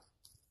 Yeah,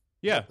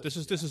 Yeah, but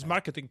this is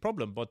marketing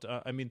problem, but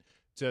I mean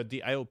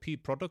the IOP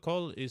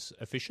protocol is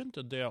efficient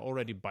and there are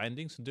already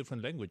bindings in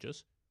different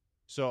languages.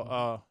 So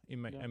mhm.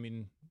 I Yeah,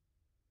 mean,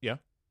 yeah,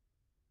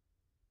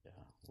 yeah.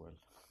 Well,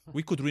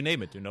 we could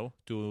rename it,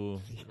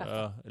 to yeah,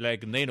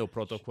 like Nano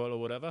protocol or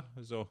whatever.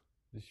 So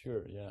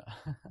sure. Yeah,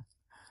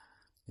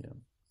 yeah.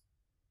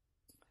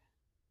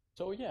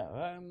 So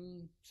yeah,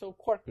 so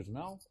Quarkus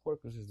now.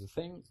 Quarkus is the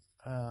thing.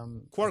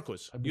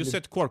 Quarkus, I you believe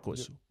said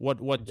Quarkus. you,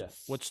 What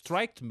yes.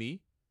 struck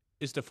me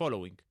is the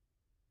following: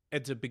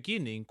 at the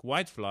beginning,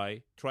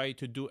 Wildfly tried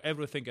to do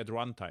everything at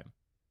runtime,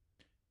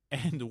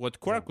 and what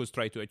Yeah, Quarkus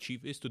tried to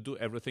achieve is to do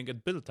everything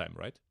at build time,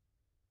 right?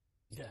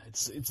 yeah.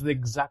 It's the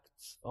exact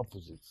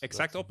opposite.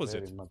 Exact That's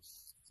very opposite. much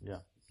yeah,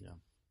 yeah.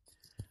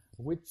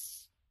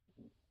 Which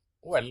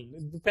well,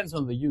 it depends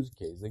on the use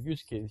case. The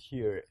use case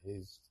here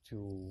is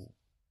to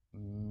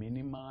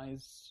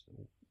minimize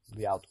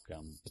the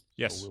outcome.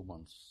 So we Yes.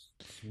 want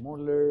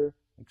smaller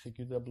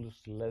executables,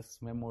 less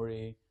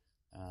memory,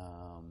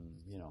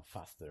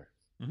 faster.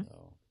 Mhm.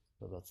 So,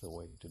 so that's the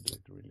way to do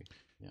it, really.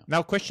 Yeah.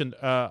 Now, question: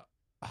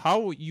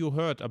 how you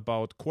heard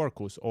about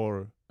Quarkus,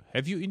 or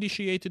have you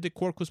initiated the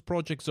Quarkus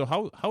project? So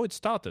how it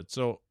started?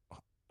 So,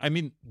 I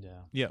mean,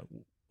 Yeah. yeah,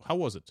 how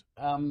was it?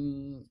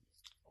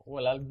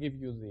 Well, I'll give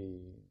you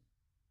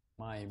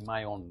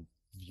my own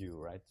view,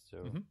 right? So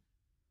Hmm.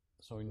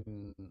 so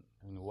in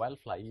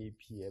Wildfly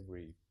EAP,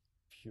 every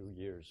few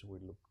years we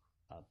look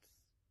at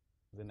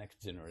the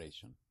next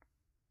generation.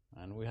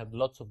 And we had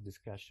lots of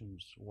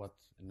discussions what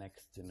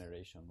next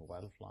generation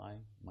Wildfly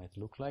might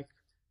look like,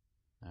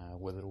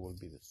 whether it will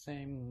be the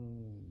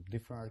same,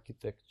 different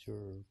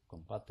architecture,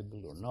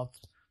 compatible or not.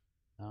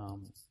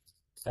 Um,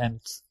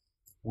 and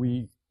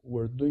we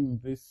were doing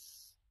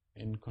this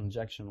in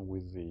conjunction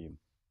with the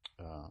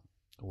uh,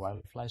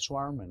 Wildfly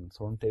Swarm and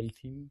Thorntail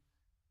team.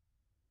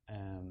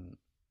 Um,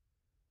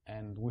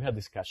 and we had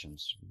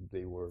discussions.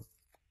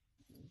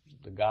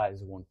 The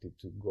guys wanted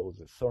to go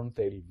the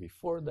Thorntail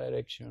before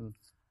direction.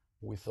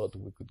 We thought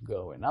we could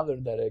go another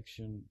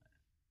direction,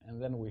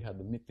 and then we had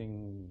a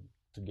meeting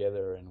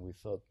together, and we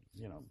thought,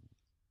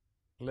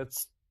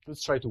 let's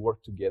try to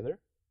work together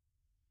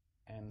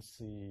and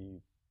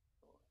see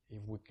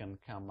if we can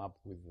come up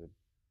with a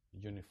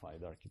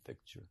unified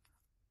architecture.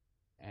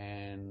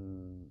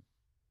 And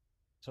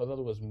so that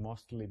was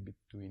mostly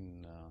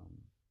between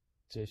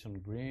Jason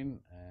Green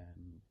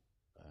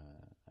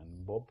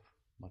and Bob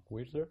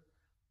McWhirter.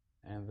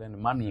 And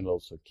then Manuel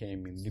also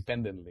came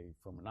independently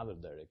from another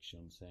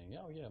direction, saying,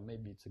 "Oh yeah,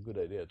 maybe it's a good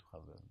idea to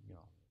have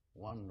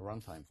one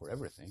runtime for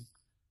everything."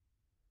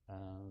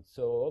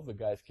 So all the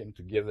guys came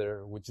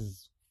together, which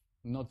is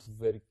not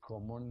very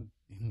common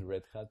in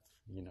Red Hat.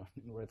 In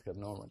Red Hat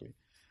normally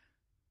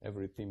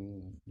every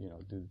team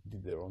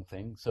did their own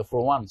thing. So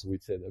for once we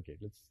said, okay,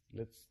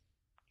 let's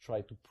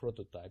try to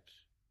prototype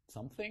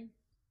something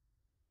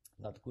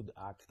that could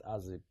act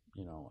as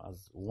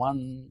as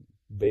one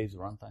base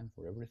runtime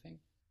for everything,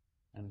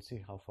 and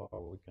see how far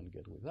we can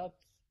get with that.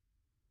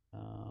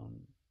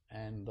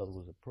 And that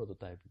was a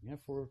prototyping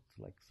effort,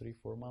 like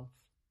 3-4 months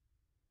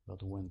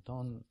that went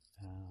on.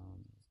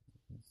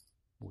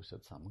 We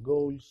set some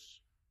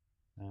goals,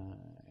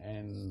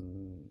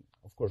 and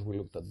of course we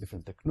looked at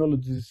different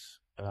technologies.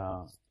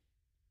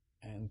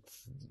 And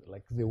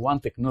like the one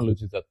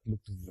technology that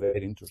looked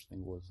very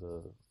interesting was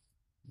the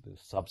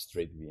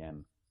substrate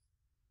VM,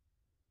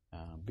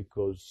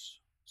 because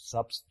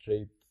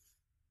substrate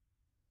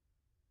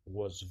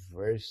was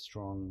very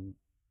strong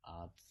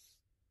at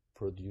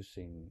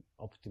producing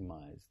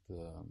optimized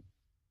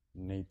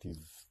native,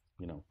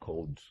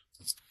 code.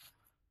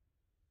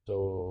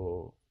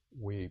 So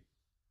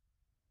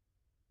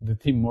the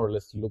team more or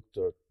less looked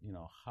at,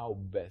 how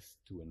best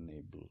to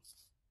enable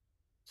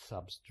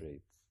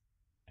substrate,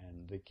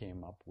 and they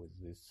came up with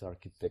this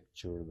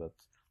architecture that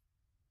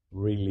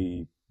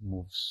really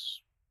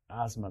moves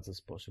as much as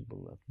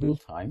possible at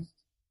build time,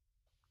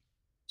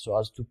 so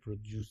as to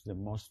produce the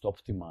most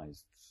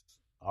optimized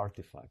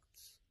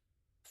artifacts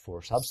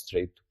for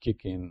Substrate to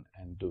kick in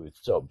and do its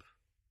job.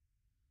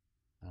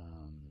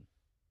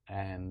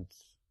 And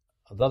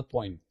at that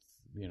point,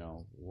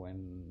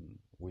 when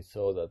we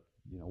saw that,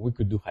 we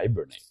could do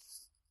Hibernate,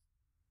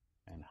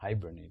 and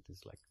Hibernate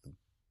is like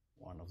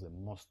one of the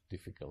most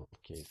difficult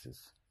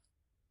cases,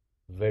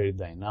 very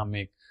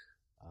dynamic,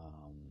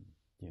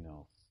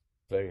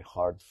 very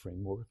hard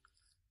framework.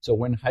 So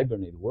when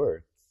Hibernate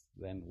worked,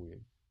 then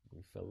we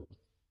felt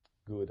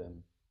good,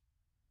 and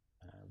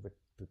the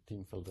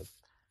team felt that,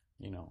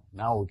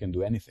 now we can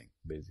do anything,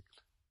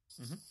 basically.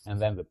 Mm-hmm. And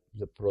then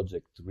the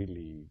project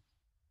really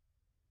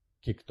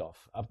kicked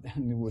off.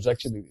 And it was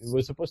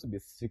supposed to be a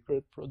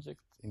secret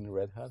project in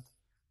Red Hat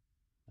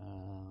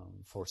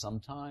for some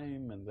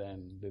time, and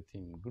then the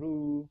team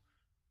grew.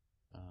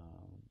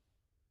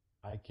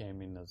 I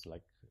came in as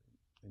like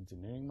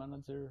engineering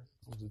manager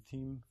of the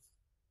team,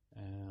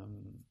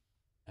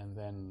 and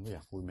then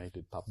we made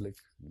it public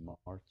in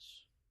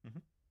March. Mm-hmm.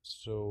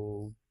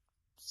 So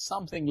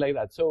something like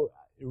that. So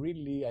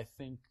really, I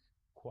think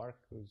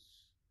Quarkus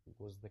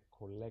was the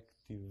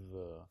collective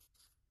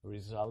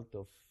result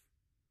of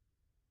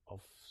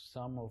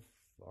some of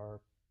our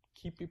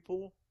key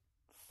people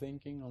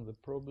thinking on the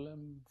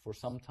problem for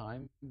some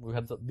time. We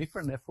had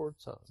different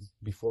efforts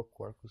before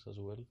Quarkus as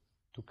well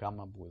to come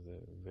up with a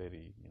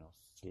very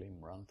slim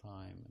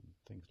runtime and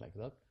things like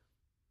that.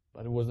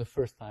 But it was the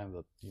first time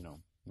that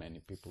many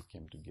people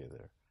came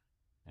together,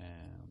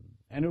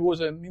 and it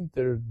was an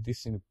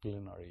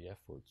interdisciplinary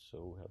effort.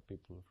 So we had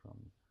people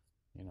from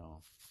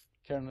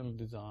kernel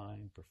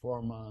design,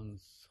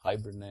 performance,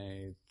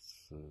 Hibernate,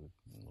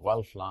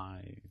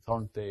 Wildfly,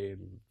 Thorntail,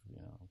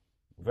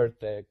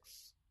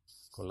 Vertex,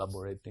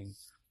 collaborating,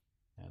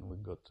 and we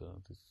got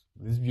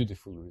this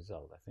beautiful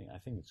result. I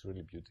think it's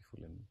really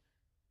beautiful, and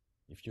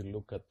if you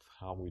look at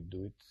how we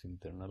do it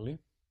internally,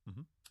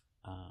 mm-hmm.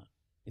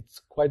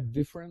 It's quite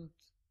different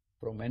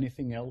from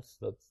anything else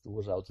that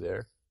was out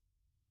there.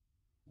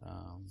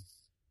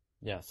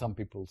 Some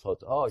people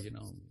thought,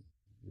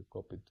 you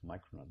copied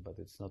Micronaut, but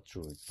it's not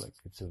true.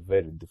 It's a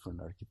very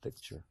different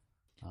architecture.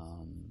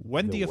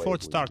 When the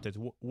effort started,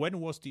 when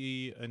was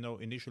the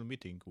initial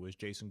meeting with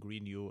Jason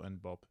Green, you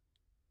and Bob?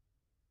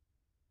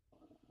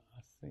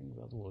 I think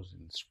that was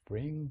in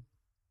spring,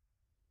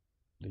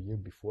 the year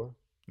before.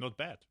 Not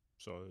bad.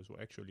 So it was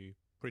actually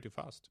pretty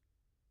fast.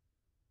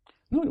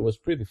 No, it was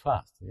pretty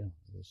fast. Yeah,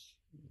 it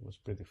was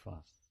pretty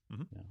fast.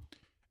 Mm-hmm. Yeah.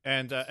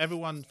 And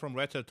everyone from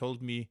Red Hat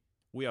told me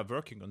we are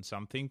working on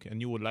something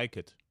and you would like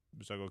it.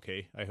 It's like,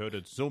 okay, I heard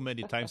it so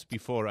many times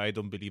before, I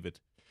don't believe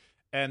it.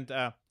 And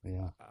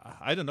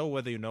I don't know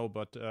whether you know,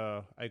 but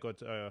I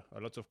got a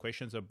lot of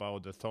questions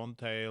about the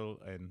Thorntail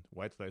and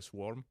Wildfly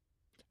Swarm.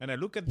 And I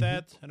look at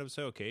that and I would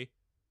say, okay,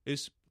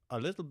 it's a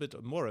little bit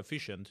more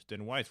efficient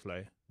than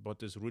Wildfly,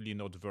 but it's really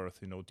not worth,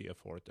 the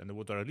effort. And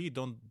what I really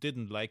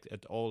didn't like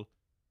at all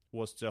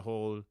was the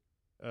whole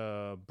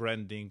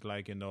branding,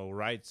 like,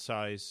 right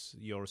size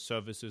your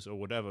services or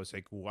whatever. It's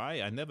like,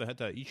 why? I never had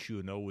that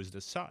issue, with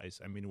the size.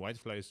 I mean,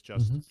 Wildfly is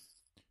just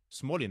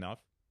small enough.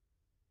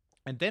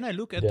 And then I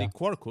look at the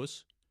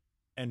Quarkus,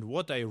 and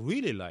what I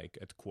really like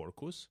at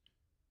Quarkus,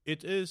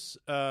 it is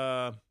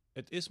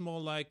more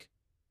like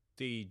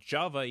the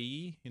Java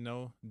E,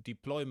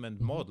 deployment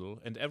model,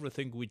 and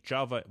everything with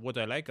Java. What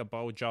I like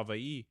about Java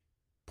E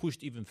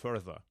pushed even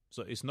further.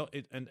 So it's not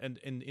and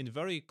in a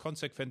very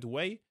consequent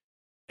way,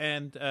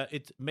 and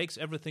it makes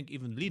everything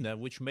even leaner,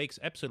 which makes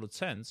absolute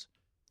sense.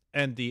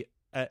 And the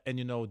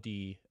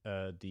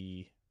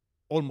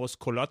almost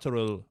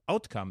collateral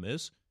outcome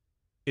is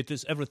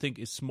everything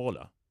is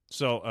smaller.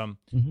 So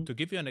to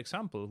give you an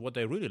example, what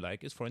I really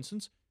like is, for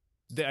instance,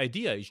 the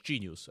idea is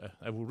genius.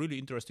 I was really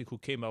interested who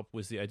came up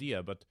with the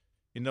idea, but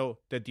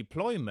the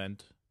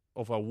deployment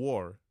of a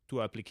war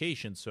to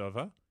application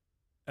server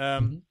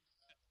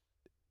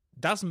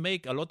doesn't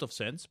make a lot of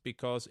sense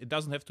because it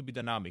doesn't have to be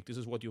dynamic. This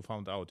is what you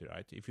found out,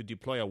 right? If you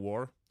deploy a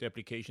war, the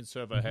application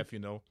server have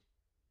to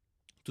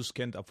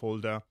scan a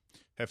folder,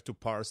 have to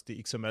parse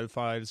the XML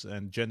files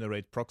and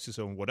generate proxies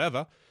or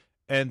whatever.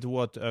 And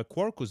what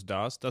Quarkus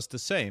does the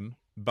same,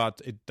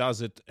 but it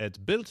does it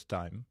at build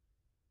time.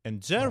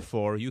 And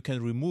therefore, you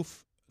can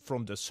remove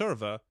from the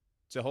server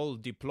the whole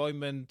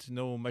deployment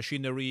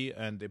machinery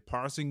and the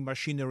parsing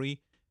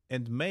machinery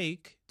and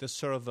make the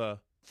server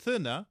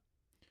thinner.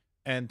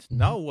 And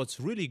now what's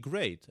really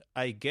great,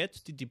 I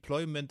get the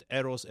deployment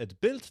errors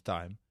at build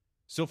time.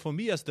 So for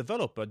me as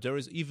developer, there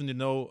is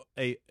even,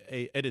 a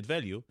added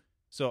value.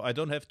 So I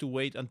don't have to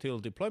wait until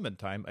deployment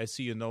time. I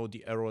see,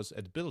 the errors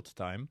at build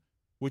time,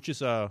 which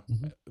is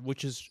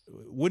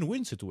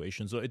win-win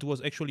situation. So it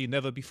was actually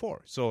never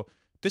before. So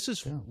this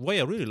is why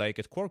I really like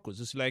at Quarkus.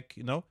 It's like,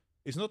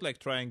 it's not like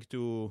trying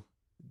to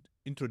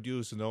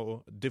introduce,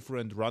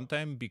 different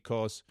runtime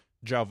because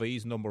Java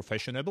is no more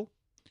fashionable.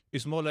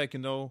 It's more like,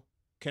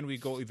 can we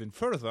go even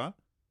further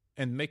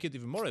and make it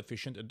even more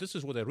efficient? And this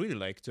is what I really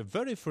like. The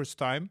very first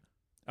time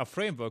a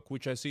framework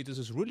which I see this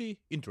is really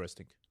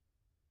interesting.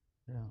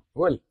 Yeah.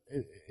 Well,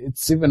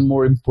 it's even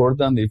more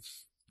important if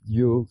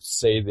you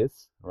say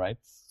this, right?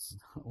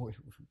 We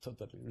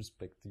totally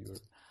respect your,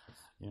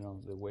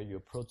 the way you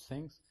approach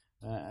things.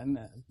 And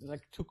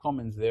like two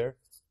comments there.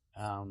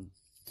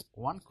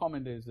 One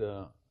comment is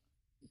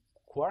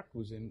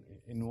Quarkus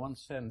in one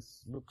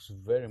sense looks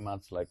very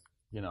much like,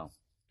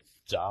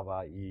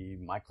 Java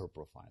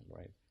microprofile,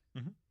 right?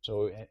 Mm-hmm.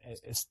 So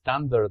a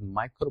standard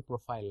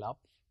microprofile app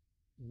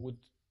would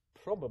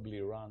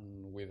probably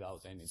run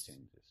without any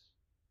changes.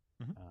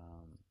 Mm-hmm.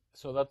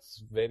 So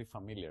that's very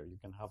familiar. You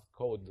can have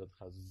code that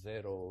has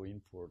zero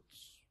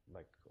imports,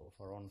 like of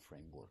our own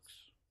frameworks,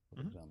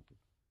 for example.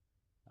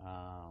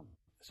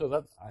 So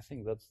that I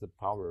think that's the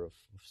power of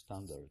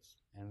standards.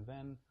 And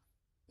then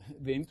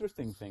the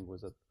interesting thing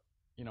was that,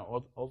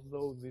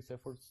 although this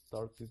effort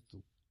started to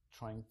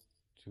trying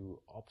to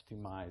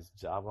optimize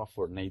Java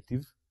for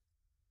native,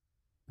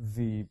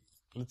 the,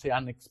 let's say,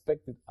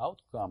 unexpected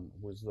outcome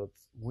was that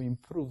we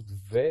improved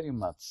very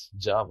much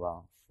Java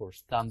for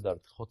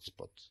standard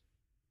hotspots,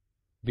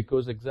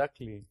 because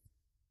exactly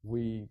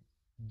we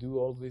do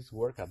all this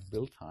work at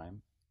build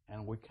time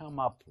and we come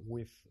up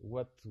with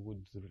what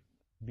would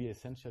be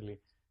essentially,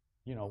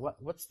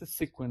 what's the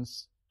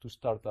sequence to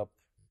start up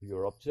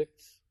your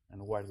objects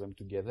and wire them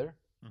together.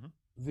 Mm-hmm.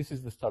 This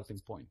is the starting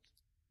point.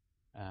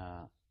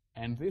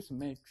 And this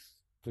makes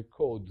the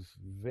code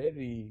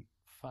very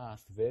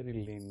fast, very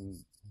lean,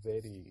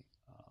 very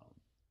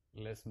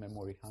less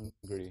memory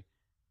hungry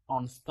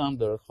on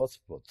standard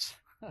hotspots.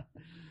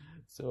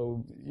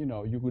 So,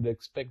 you would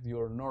expect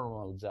your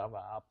normal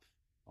Java app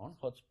on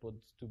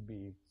hotspots to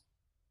be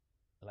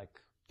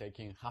like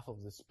taking half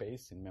of the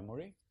space in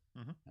memory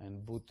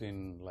and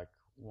booting like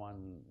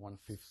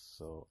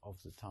one-fifth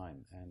of the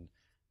time.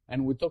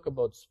 And we talk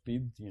about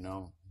speed,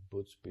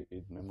 boot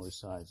speed, memory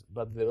size,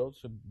 but there's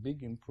also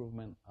big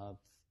improvement at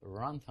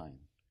runtime.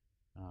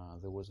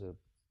 There was a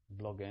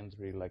blog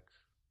entry like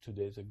 2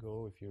 days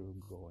ago, if you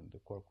go on the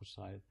Quarkus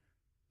side,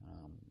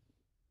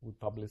 we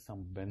published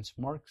some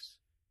benchmarks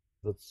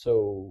that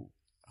show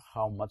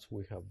how much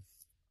we have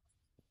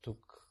took,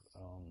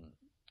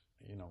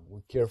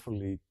 we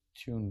carefully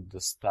tuned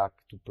the stack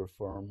to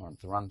perform at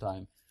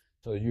runtime.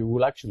 So you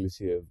will actually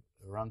see a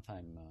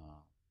runtime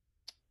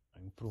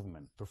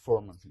improvement,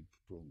 performance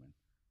improvement,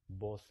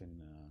 both in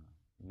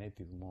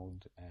native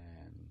mode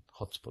and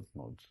hotspot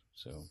mode.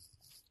 So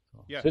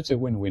it's a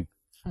win-win.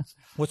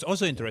 What's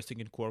also interesting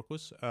in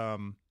Quarkus,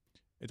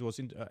 it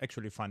was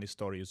actually a funny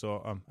story.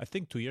 So I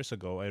think 2 years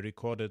ago, I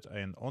recorded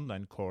an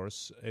online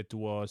course. It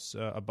was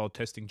about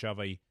testing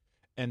Java EE.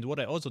 And what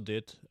I also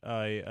did,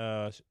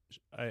 I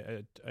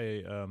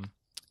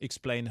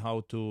explained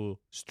how to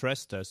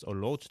stress test or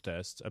load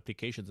test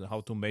applications and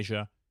how to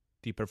measure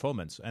the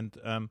performance. And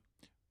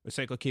it's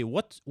like, okay,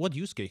 what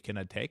use case can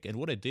I take? And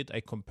what I did,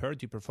 I compared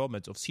the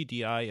performance of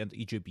CDI and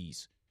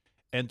EJBs.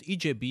 And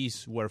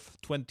EJBs were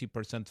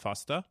 20%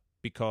 faster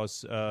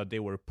because they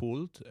were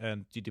pooled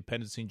and the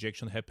dependency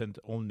injection happened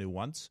only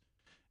once.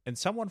 And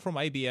someone from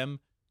IBM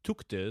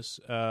took this,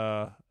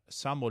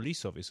 Sam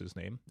Olisov is his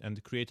name,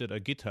 and created a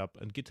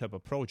GitHub a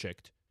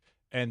project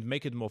and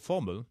make it more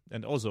formal.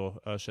 And also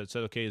said,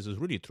 okay, this is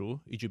really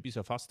true. EJBs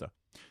are faster.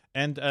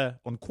 And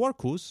on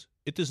Quarkus,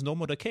 it is no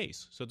more the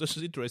case. So this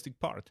is the interesting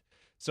part.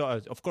 So,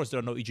 of course, there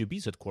are no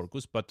EJBs at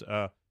Quarkus, but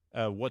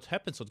what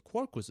happens on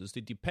Quarkus is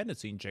the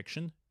dependency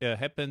injection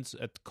happens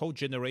at code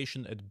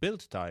generation at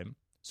build time.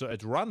 So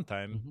at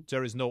runtime,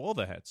 there is no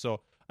overhead.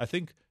 So I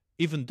think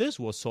even this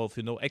was solved,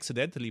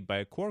 accidentally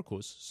by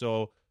Quarkus.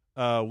 So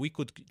we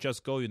could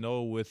just go,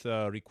 with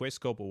request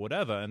scope or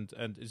whatever. And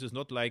it is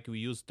not like we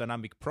use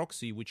dynamic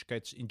proxy, which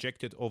gets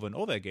injected over and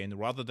over again,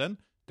 rather than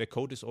the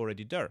code is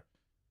already there.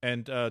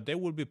 And there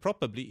will be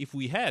probably, if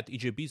we had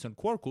EJBs on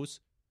Quarkus,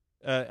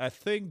 I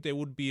think there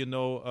would be,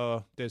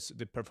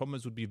 the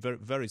performance would be very,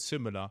 very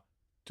similar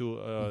to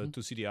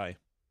CDI.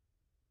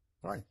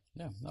 Right.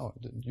 Yeah. No,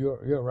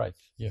 you're right.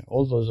 Yeah.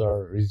 All those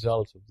are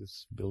results of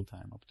this build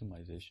time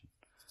optimization.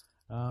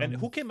 And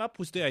who came up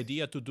with the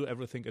idea to do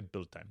everything at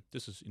build time?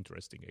 This is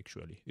interesting,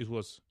 actually. It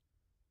was.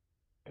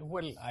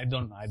 Well, I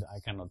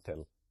cannot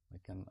tell.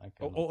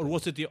 Or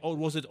was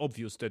it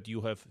obvious that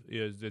you have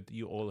that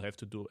you all have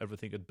to do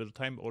everything at build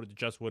time, or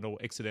just were no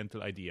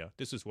accidental idea?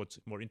 This is what's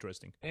more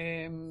interesting.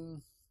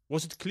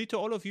 Was it clear to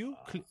all of you?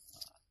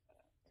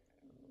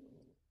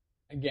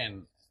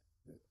 Again,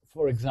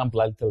 for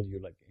example, I'll tell you,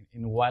 like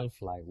in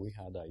Wildfly, we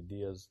had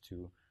ideas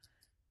to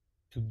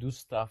do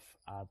stuff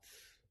at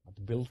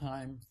build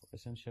time,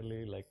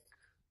 essentially, like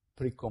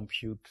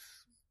pre-compute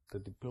the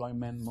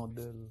deployment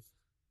model,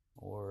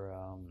 or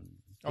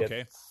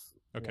Okay.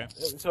 Yeah.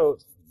 So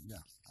yeah,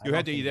 you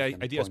had the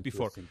ideas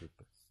before.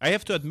 I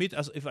have to admit,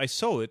 as if I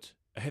saw it,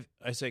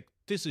 I said,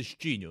 this is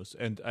genius,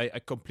 and I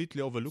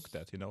completely overlooked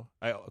that.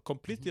 I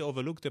completely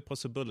overlooked the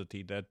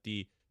possibility that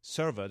the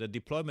server, the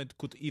deployment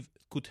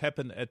could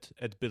happen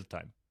at build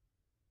time.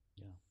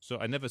 Yeah. So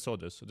I never saw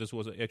this. This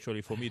was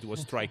actually, for me, it was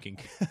striking.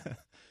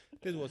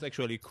 This was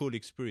actually a cool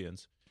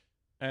experience.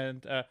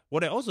 And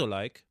what I also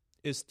like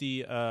is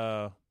the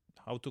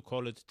how to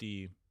call it,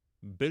 the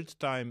build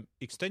time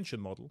extension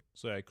model.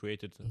 So I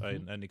created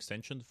an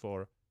extension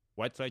for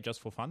Wildfly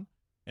just for fun.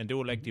 And they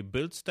were like the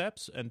build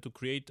steps. And to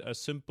create a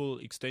simple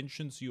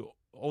extensions, you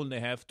only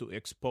have to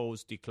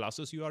expose the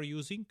classes you are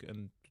using,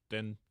 and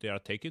then they are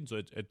taken. So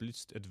at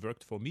least it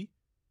worked for me.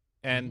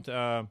 And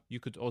you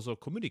could also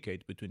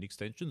communicate between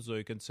extensions. So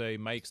you can say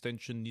my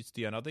extension needs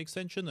the another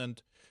extension.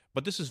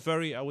 But this is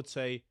very, I would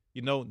say,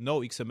 no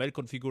XML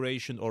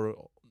configuration,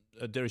 or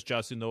there's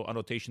just,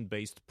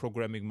 annotation-based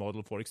programming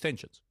model for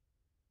extensions.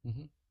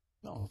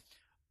 No,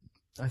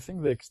 I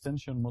think the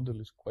extension model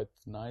is quite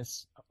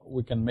nice.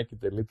 We can make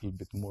it a little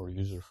bit more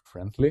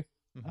user-friendly.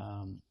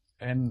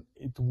 And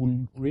it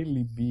will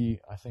really be,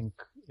 I think,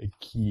 a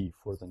key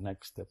for the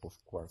next step of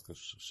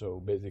Quarkus.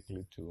 So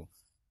basically to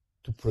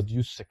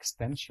produce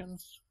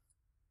extensions,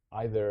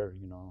 either,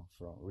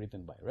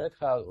 written by Red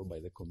Hat or by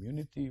the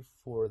community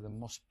for the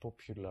most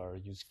popular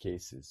use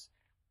cases.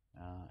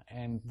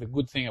 And the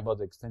good thing about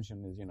the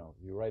extension is,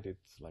 you write it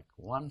like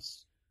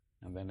once,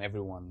 and then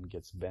everyone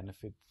gets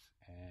benefit.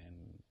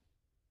 And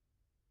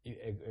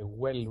a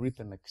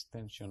well-written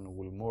extension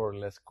will more or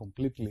less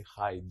completely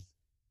hide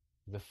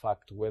the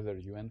fact whether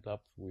you end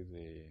up with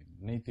a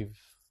native,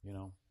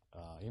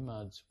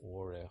 image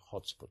or a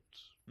hotspot,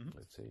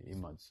 let's say,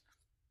 image.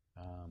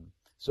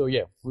 So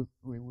yeah,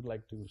 we would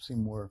like to see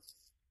more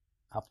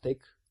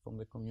uptake from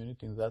the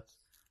community in that.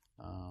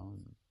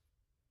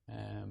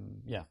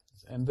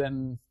 And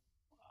then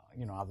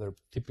other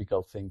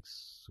typical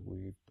things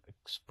we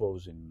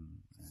expose in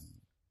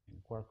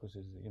Quarkus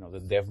is the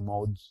dev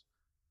modes.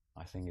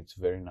 I think it's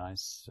very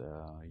nice.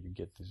 You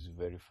get this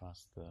very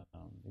fast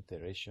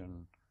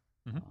iteration.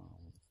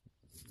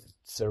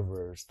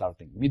 Server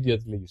starting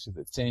immediately, you see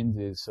the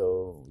changes.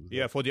 So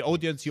for the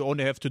audience, you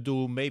only have to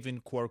do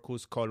maven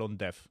quarkus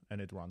 :dev and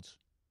it runs.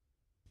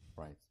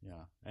 Right.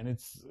 Yeah, and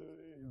it's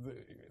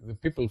the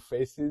people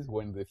faces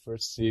when they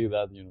first see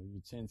that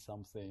you change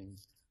something,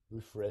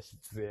 refresh,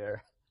 it's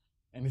there,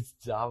 and it's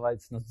Java.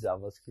 It's not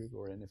JavaScript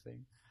or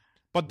anything.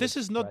 But this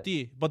is not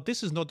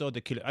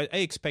the killer. I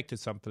expected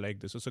something like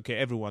this. It's okay.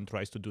 Everyone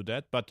tries to do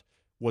that, but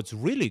what's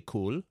really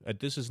cool, and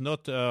this is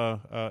not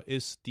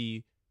is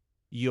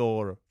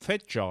your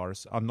fetch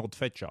jars are not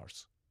fetch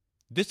jars.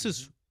 This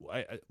is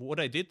what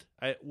I did.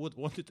 I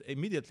wanted to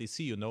immediately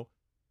see,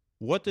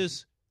 what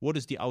is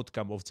the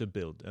outcome of the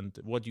build, and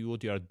what you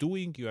are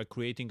doing. You are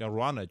creating a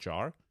runner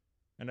jar,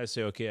 and I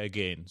say, okay,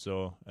 again.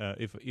 So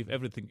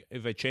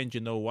if I change,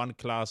 one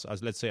class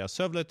as, let's say, a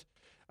servlet,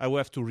 I will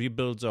have to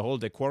rebuild the whole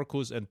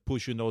Quarkus and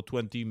push,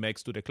 20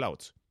 megs to the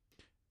clouds.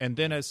 And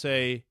then I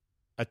say,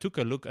 I took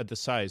a look at the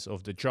size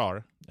of the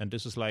jar, and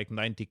this is like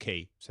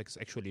 90K. It's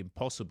actually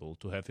impossible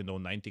to have,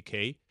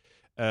 90K,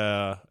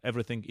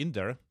 everything in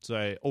there. So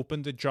I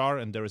open the jar,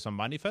 and there is a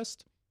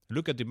manifest.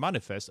 Look at the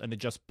manifest, and it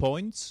just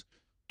points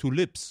to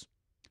libs.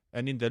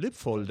 And in the lib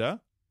folder,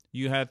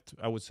 you had,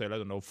 I would say,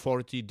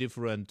 40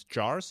 different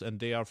jars, and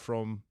they are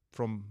from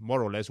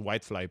more or less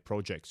Wildfly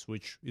projects,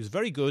 which is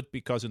very good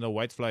because,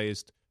 Wildfly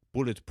is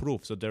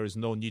bulletproof, so there is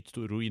no need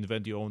to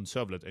reinvent your own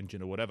servlet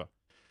engine or whatever.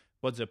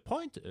 But the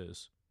point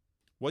is,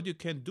 what you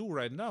can do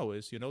right now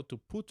is, to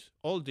put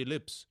all the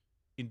libs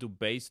into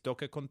base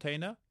Docker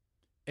container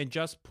and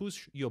just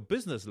push your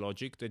business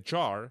logic, the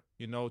jar,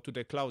 to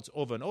the clouds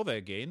over and over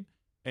again.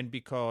 And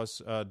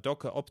because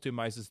Docker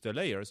optimizes the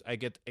layers, I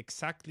get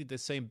exactly the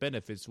same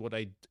benefits what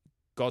I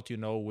got,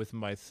 with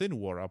my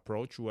ThinWar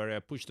approach, where I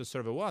push the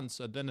server once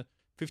and then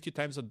 50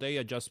 times a day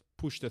I just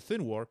push the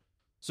ThinWar.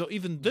 So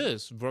even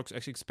this works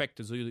as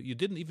expected. So you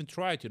didn't even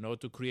try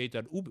to create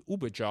an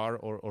Uber jar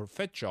or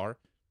fetch jar.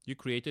 You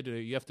created,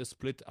 you have the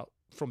split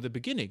from the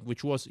beginning,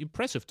 which was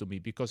impressive to me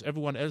because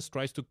everyone else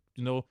tries to,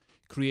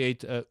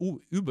 create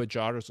Uber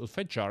jars or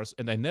fetch jars,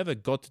 and I never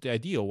got the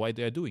idea why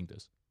they are doing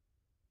this.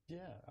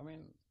 Yeah, I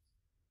mean,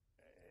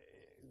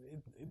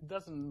 it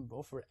doesn't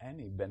offer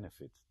any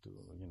benefit to,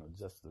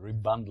 just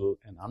rebundle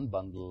and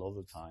unbundle all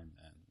the time.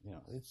 And,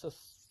 it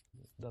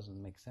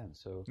doesn't make sense.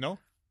 So No.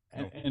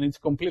 And it's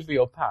completely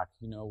opaque,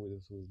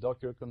 with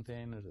Docker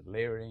containers,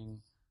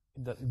 layering.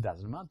 It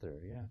doesn't matter.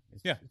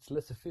 Yeah. It's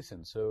less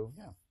efficient. So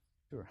yeah,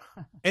 sure.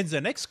 And the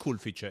next cool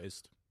feature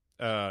is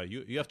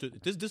you have to.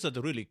 These are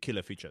the really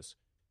killer features.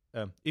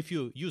 If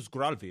you use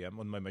GraalVM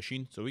on my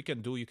machine, so you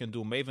can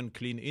do maven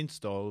clean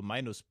install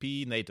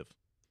 -p native,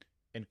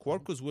 and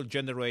Quarkus will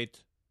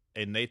generate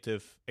a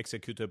native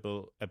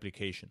executable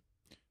application.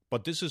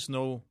 But this is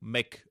no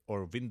Mac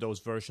or Windows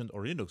version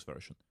or Linux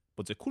version.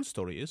 But the cool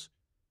story is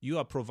you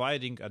are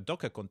providing a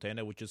Docker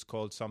container, which is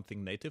called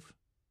something native,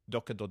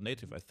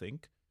 docker.native, I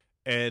think.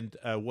 And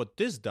what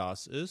this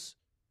does is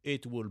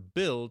it will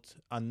build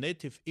a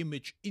native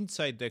image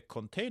inside the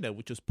container,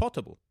 which is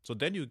portable. So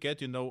then you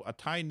get, a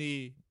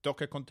tiny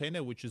Docker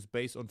container, which is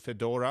based on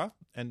Fedora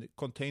and it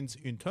contains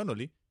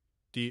internally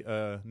the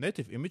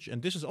native image.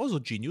 And this is also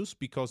genius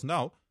because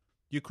now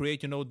you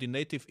create, the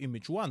native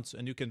image once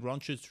and you can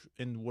launch it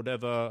in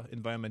whatever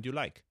environment you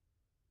like.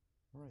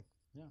 Right,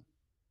 yeah.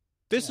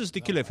 This is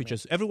the killer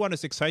features. Everyone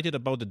is excited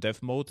about the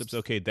dev mode. It's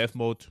okay, dev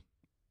mode.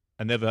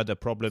 I never had a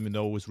problem,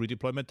 with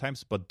redeployment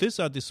times. But these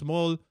are the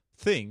small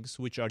things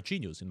which are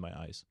genius in my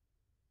eyes.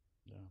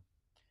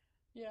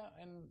 Yeah,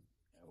 and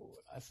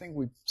I think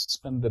we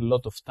spend a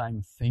lot of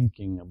time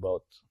thinking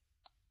about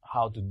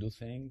how to do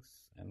things,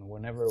 and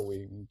whenever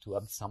we need to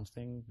add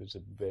something, there's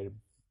a very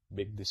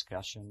big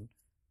discussion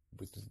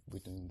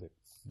between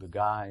the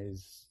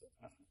guys.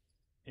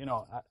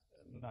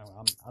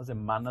 As a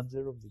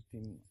manager of the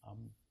team,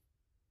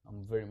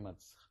 I'm very much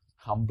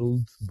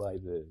humbled by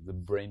the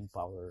brain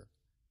power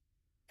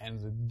and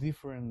the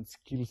different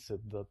skill set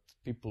that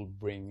people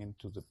bring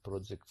into the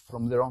project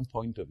from their own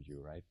point of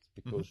view, right?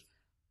 Because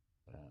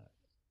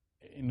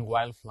in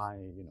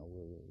Wildfly,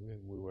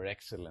 we were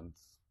excellent,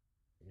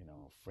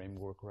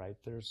 framework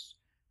writers,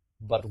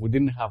 but we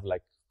didn't have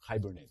like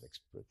Hibernate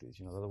expertise.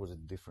 That was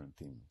a different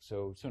team.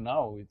 So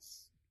now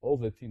it's all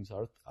the teams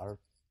are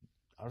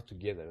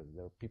together.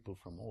 There are people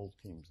from all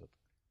teams that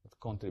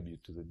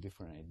contribute to the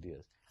different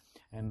ideas,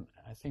 and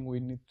I think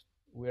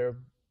we're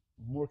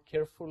more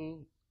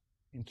careful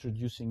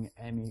introducing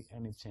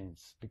any change,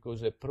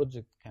 because a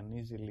project can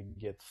easily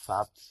get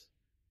fat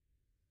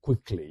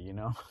quickly,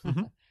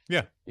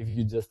 Yeah. if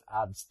you just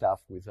add stuff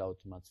without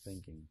much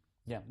thinking.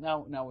 Yeah.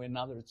 Now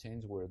another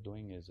change we're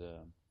doing is,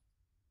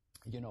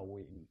 we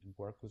in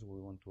Quarkus we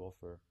want to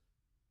offer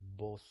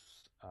both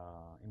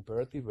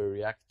imperative and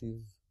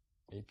reactive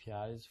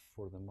APIs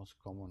for the most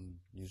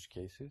common use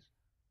cases,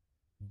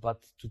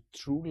 but to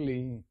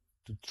truly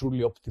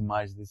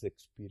optimize this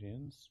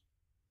experience,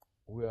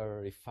 we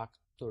are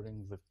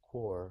refactoring the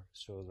core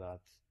so that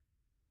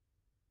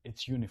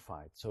it's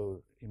unified.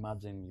 So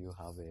imagine you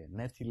have a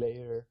netty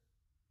layer,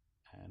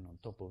 and on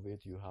top of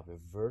it you have a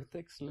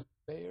vertex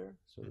layer.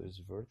 So there's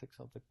vertex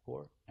at the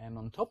core, and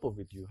on top of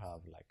it you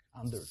have like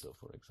undertow,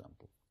 for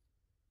example.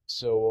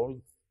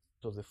 So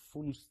the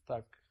full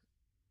stack,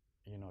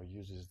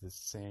 uses the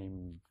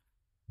same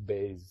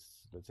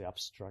base, let's say,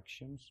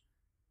 abstractions,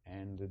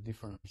 and the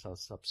different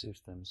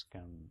subsystems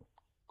can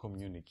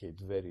communicate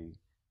very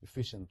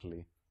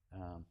efficiently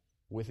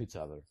with each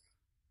other.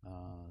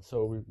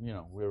 So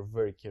we're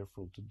very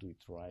careful to do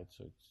it right,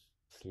 so it's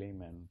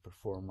slim and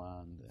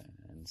performant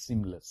and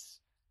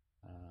seamless.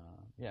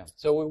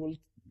 So we will,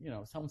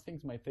 some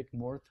things might take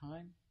more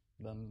time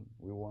than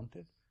we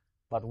wanted,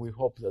 but we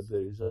hope that the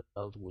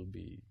result will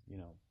be,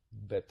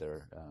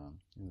 better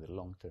in the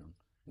long term.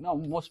 Now,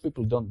 most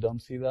people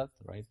don't see that,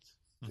 right?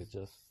 They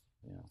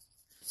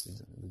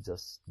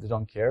just, they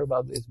don't care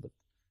about this, but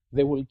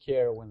they will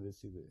care when they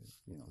see the,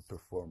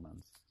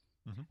 performance.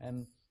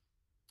 And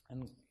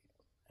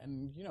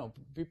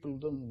people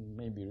don't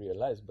maybe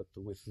realize, but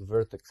with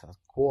Vertex at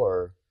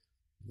core,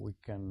 we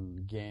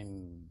can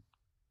gain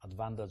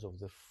advantage of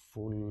the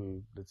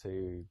full, let's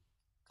say,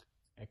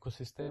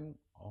 ecosystem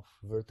of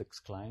Vertex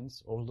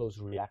clients, all those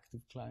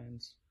reactive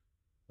clients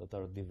that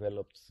are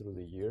developed through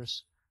the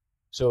years.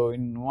 So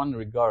in one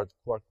regard,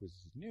 Quarkus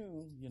is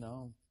new,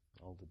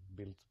 all the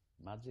built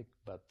magic,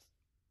 but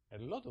a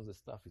lot of the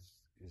stuff is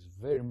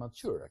very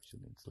mature,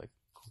 actually. It's like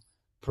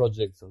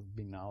projects that have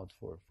been out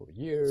for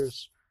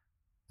years,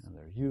 and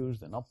they're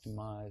used and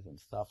optimized and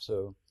stuff.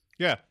 So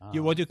yeah,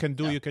 what you can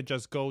do, you can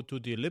just go to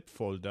the lib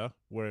folder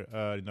where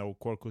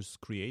Quarkus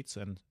creates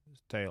and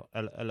tail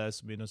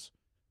ls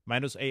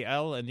minus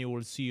al, and you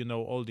will see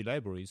all the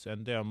libraries,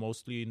 and they are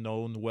mostly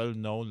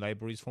well-known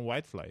libraries from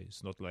Wildfly.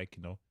 It's not like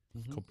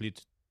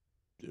complete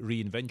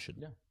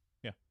reinvention.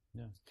 Yeah.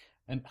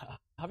 And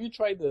have you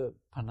tried the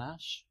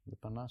Panache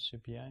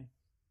API?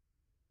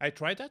 I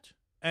tried that,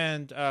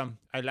 and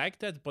I like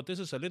that, but this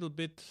is a little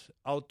bit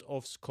out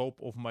of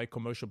scope of my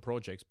commercial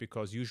projects,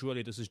 because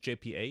usually this is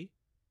JPA,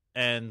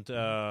 and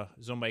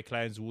so my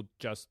clients would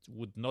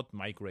not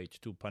migrate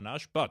to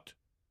Panache. But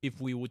if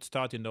we would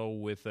start,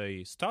 with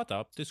a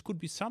startup, this could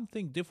be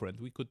something different.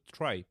 We could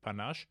try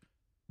Panache,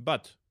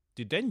 but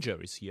the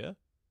danger is here.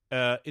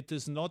 It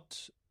is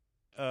not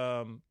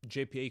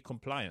JPA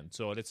compliant.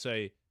 So let's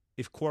say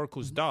if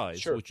Quarkus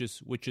dies, sure, which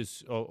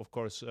is of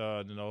course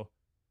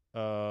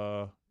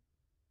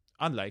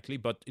unlikely,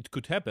 but it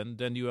could happen,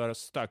 then you are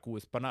stuck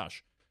with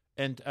Panache.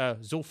 And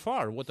so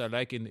far, what I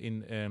like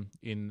in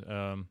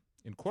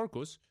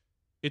Quarkus,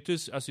 it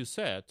is, as you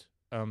said,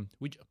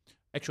 which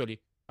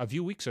actually a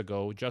few weeks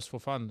ago, just for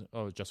fun,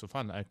 a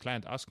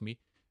client asked me.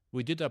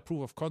 We did a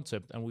proof of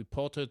concept, and we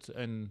ported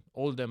an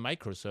older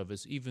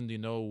microservice, even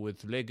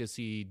with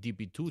legacy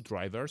DB2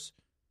 drivers,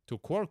 to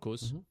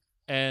Quarkus,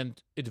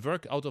 and it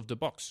worked out of the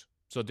box.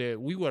 So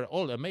we were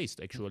all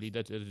amazed, actually,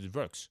 that it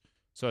works.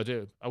 So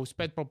I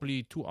spent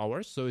probably 2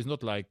 hours. So it's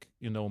not like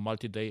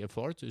multi-day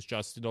effort. It's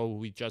just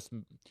we just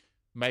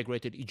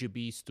migrated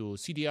EGBs to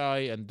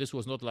CDI, and this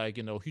was not like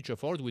huge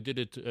effort. We did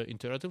it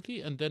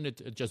iteratively, and then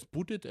it just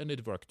booted and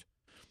it worked.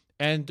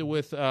 And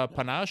with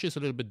Panache, it's a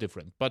little bit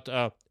different. But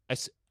I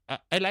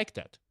like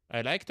that.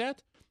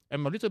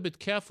 I'm a little bit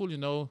careful,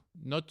 don't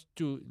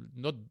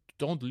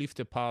leave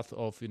the path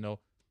of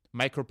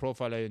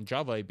microprofiler in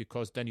Java,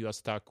 because then you are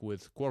stuck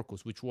with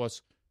Quarkus, which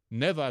was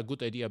never a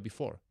good idea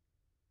before.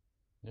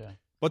 Yeah.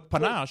 But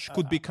Well, Panache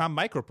could become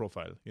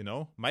microprofile,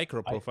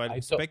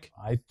 microprofile spec.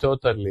 I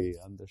totally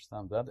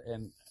understand that,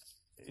 and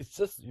it's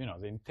just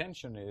the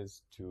intention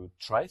is to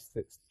try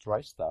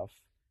stuff.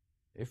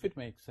 If it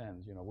makes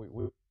sense,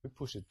 we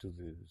push it to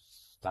the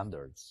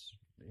standards.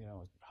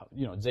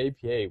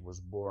 JPA was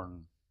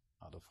born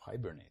out of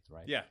Hibernate,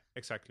 right? Yeah,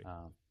 exactly.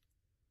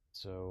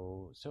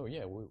 So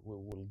yeah, we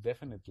will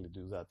definitely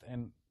do that.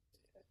 And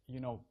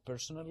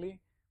personally,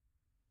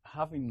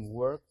 having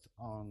worked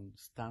on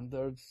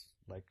standards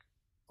like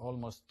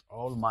almost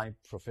all my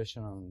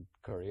professional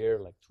career,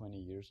 like 20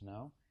 years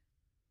now,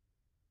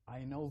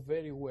 I know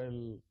very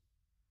well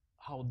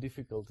how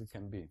difficult it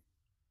can be.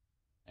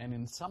 And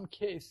in some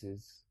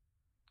cases,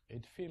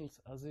 it feels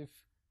as if,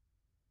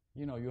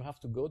 you have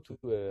to go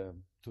to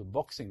a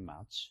boxing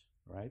match,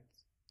 right?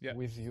 Yeah.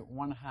 With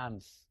one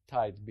hand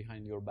tied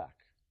behind your back,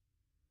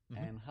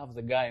 and have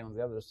the guy on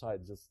the other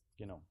side just,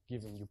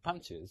 giving you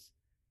punches,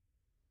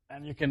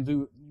 and you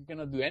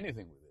cannot do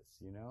anything with this,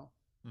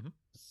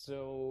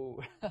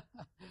 So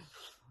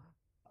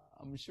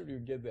I'm sure you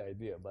get the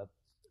idea, but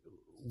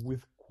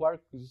with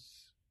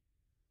Quarkus,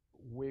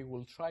 we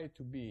will try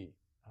to be,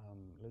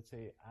 let's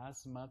say,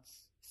 as much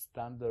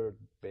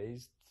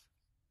standard-based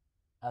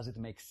as it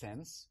makes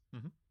sense,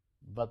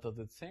 but at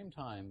the same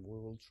time, we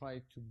will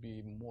try to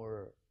be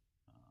more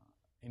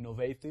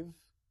innovative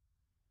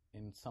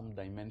in some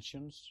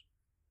dimensions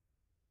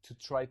to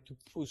try to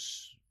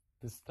push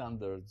the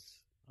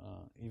standards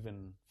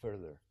even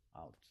further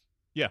out.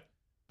 Yeah,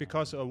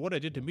 because what I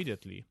did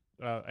immediately,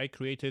 I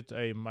created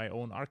my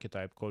own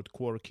archetype called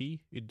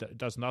Quarky. It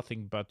does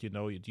nothing but,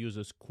 it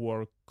uses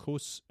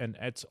Quarkus and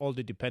adds all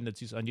the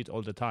dependencies I need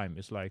all the time.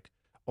 It's like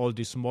all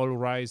the small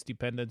rise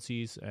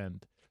dependencies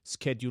and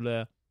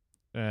scheduler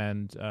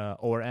and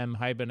ORM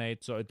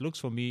Hibernate. So it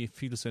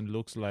feels and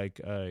looks like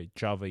a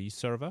Java E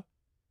server.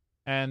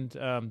 And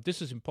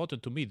this is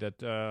important to me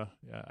that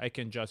I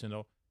can just,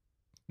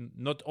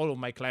 not all of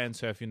my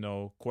clients have,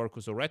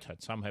 Quarkus or Red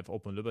Hat. Some have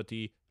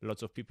OpenLiberty.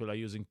 Lots of people are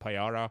using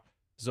Payara.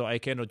 So I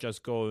cannot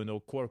just go,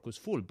 Quarkus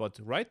full. But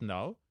right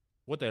now,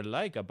 what I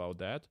like about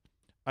that,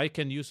 I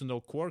can use,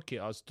 Quarky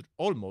as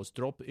almost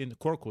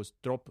Quarkus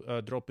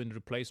drop in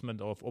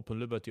replacement of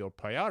OpenLiberty or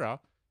Payara.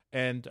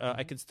 And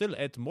I can still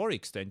add more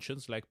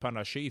extensions like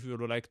Panache if you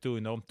would like to,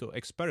 to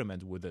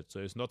experiment with it.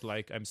 So it's not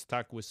like I'm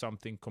stuck with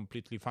something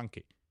completely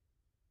funky.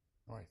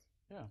 Right.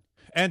 Yeah.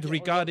 And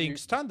regarding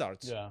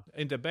standards,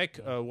 in the back,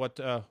 Yeah.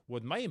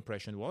 What my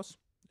impression was,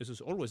 this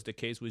is always the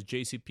case with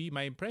JCP,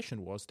 my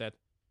impression was that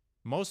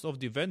most of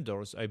the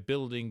vendors are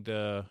building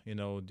the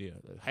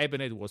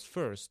Hibernate was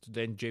first,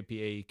 then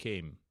JPA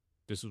came.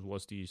 This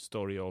was the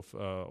story of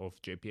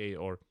JPA,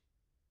 or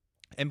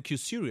MQ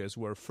series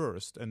were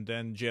first, and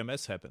then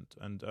GMS happened,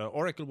 and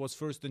Oracle was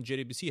first, then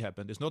JDBC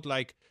happened. It's not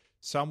like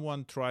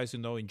someone tries,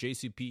 in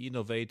JCP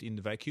innovate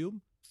in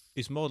vacuum.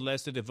 It's more or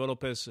less the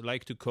developers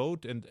like to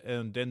code,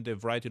 and then they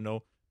write,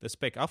 the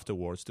spec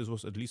afterwards. This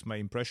was at least my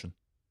impression.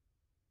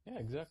 Yeah,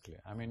 exactly.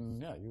 I mean,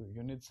 yeah,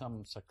 you need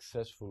some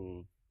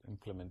successful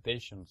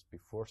implementations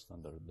before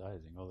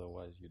standardizing.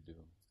 Otherwise, you do,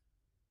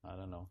 I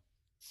don't know,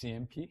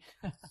 CMP.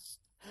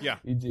 Yeah.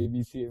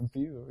 EJB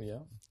CMP,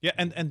 yeah. Yeah,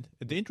 and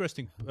the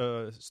interesting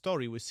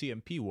story with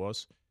CMP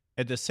was,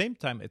 at the same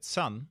time at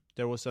Sun,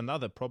 there was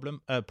another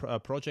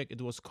project. It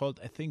was called,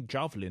 I think,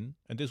 Javelin,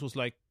 and this was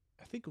like,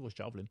 I think it was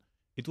Javelin.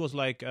 It was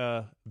like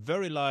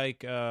very like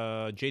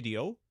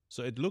JDO,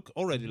 so it looked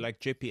already like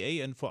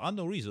JPA, and for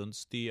unknown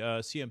reasons, the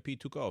CMP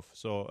took off.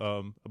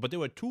 So, but there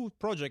were two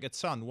projects at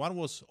Sun. One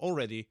was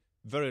already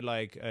very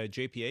like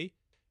JPA,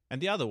 and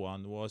the other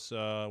one was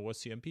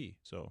CMP.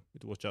 So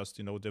it was just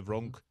the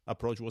wrong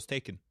approach was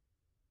taken.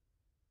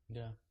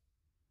 Yeah,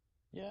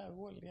 yeah,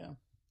 well, yeah,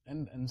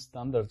 and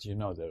standards,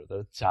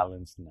 they're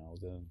challenged now.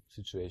 The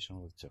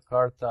situation with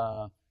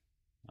Jakarta.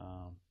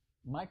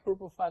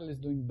 Microprofile is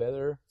doing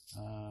better,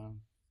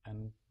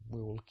 and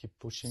we will keep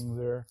pushing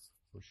there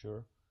for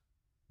sure.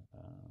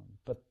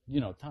 But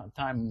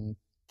time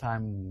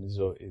is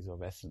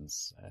of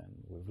essence, and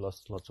we've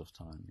lost lots of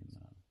time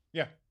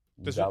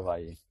in Java.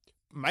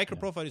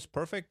 Microprofile is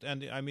perfect,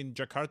 and I mean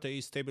Jakarta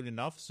is stable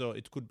enough, so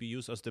it could be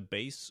used as the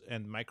base,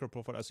 and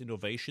microprofile as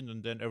innovation,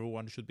 and then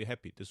everyone should be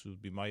happy. This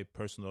would be my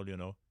personal,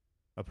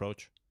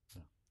 approach.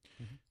 Yeah.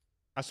 Mm-hmm.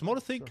 A small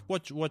thing,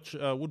 what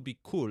would be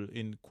cool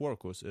in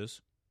Quarkus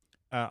is,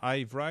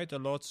 I write a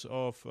lot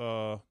of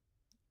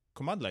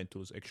command line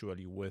tools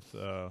actually with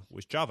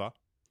Java,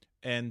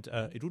 and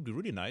it would be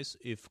really nice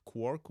if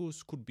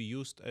Quarkus could be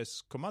used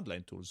as command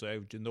line tools. So I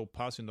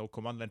pass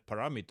command line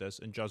parameters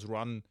and just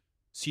run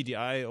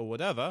CDI or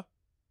whatever,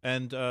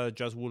 and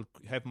just will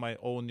have my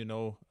own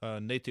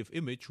native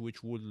image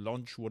which will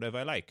launch whatever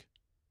I like.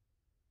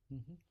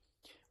 Mm-hmm.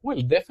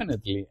 Well,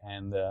 definitely,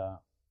 and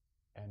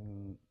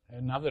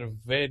another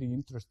very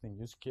interesting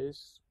use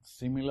case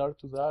similar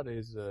to that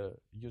is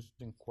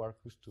using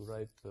Quarkus to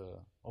write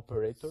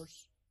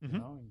operators, in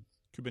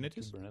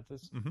Kubernetes.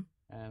 Mm-hmm.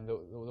 And there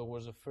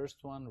was a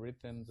first one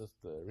written just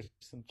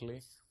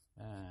recently,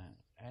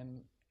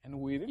 and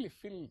we really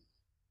feel,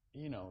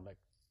 like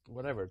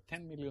whatever,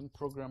 10 million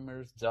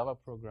programmers, Java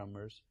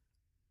programmers,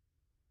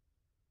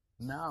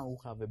 now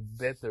have a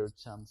better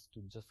chance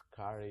to just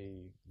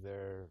carry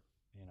their,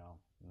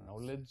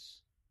 knowledge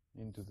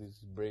into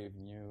this brave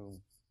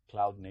new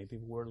cloud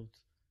native world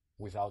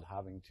without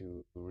having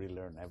to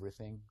relearn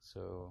everything.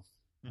 So,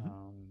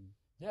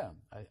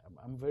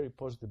 I'm very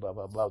positive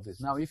about this.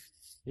 Now, if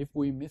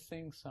we're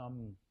missing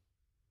some,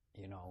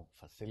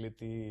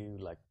 facility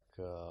like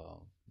to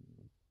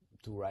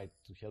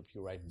help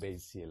you write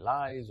base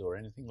CLIs or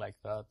anything like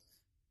that,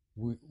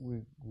 we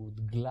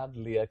would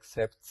gladly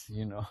accept,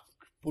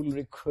 pull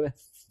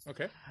requests.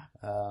 Okay.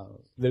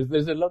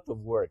 There's a lot of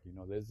work,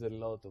 there's a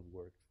lot of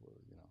work for,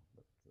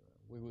 but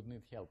we would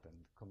need help,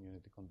 and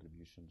community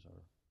contributions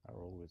are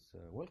always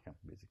welcome,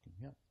 basically.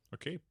 Yeah.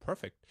 Okay,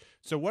 perfect.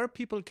 So where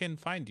people can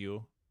find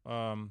you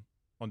on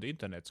the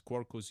internet,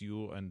 Quarkus,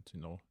 you, and,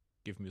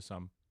 give me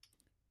some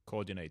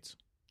coordinates,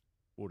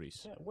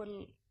 Uris. Yeah,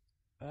 well,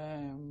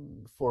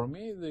 for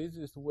me, the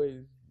easiest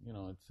way,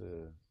 it's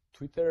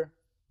Twitter,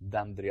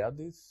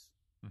 Dandriadis.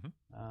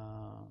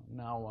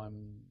 Now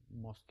I'm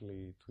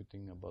mostly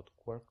tweeting about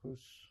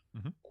Quarkus,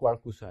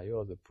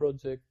 Quarkus.io, the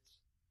project.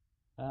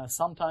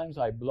 Sometimes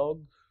I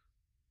blog,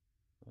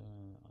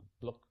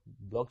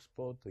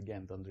 blogspot,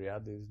 again,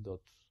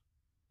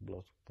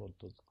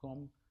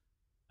 dandriadis.blogspot.com.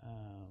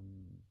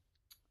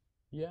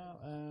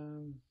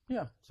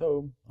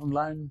 So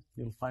online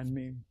you'll find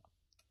me.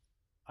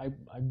 I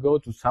go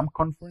to some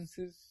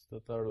conferences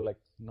that are like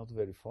not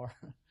very far.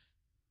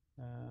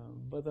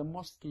 But I'm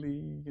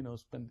mostly,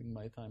 spending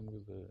my time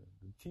with the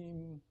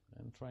team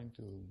and trying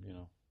to,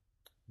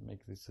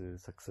 make this a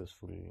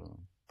successful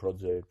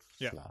project /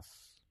 so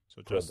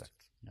product.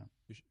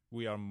 Just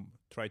we are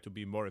try to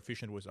be more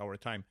efficient with our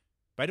time.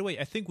 By the way,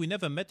 I think we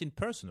never met in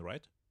person,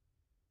 right?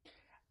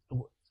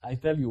 I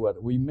tell you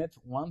what, we met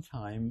one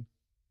time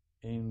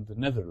in the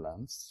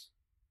Netherlands,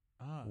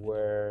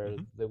 where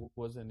there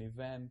was an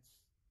event,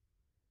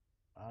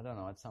 I don't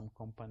know, at some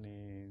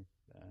company,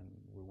 and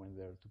we went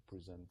there to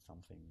present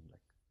something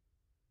like,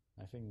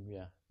 I think,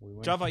 we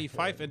went Java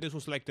E5, and this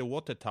was like the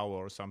water tower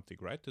or something,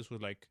 right? This was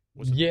like,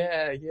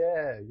 yeah,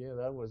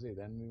 that was it.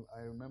 And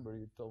I remember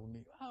you told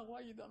me,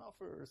 why you don't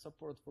offer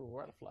support for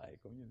Wildfly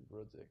community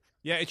project?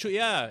 Yeah, it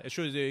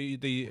should.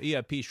 The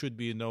ERP should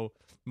be,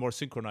 more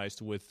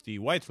synchronized with the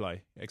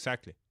Wildfly.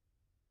 Exactly.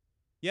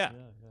 Yeah.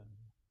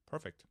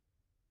 Perfect.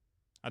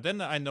 And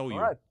then I know you.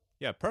 All right.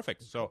 Yeah,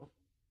 perfect. So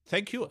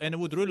thank you, and I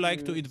would really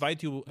like to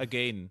invite you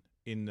again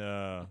in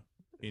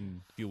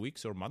few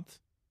weeks or month.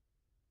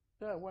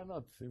 Yeah, why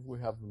not? If we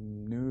have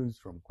news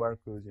from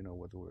Quarkus,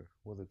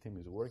 what the team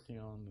is working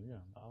on,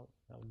 I'll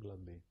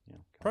gladly,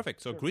 come.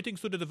 Perfect. So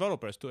greetings to the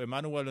developers, to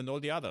Emmanuel and all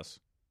the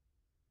others.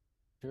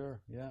 Sure,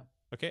 yeah.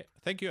 Okay,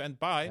 thank you and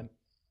bye.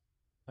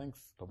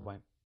 Thanks,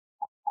 bye-bye.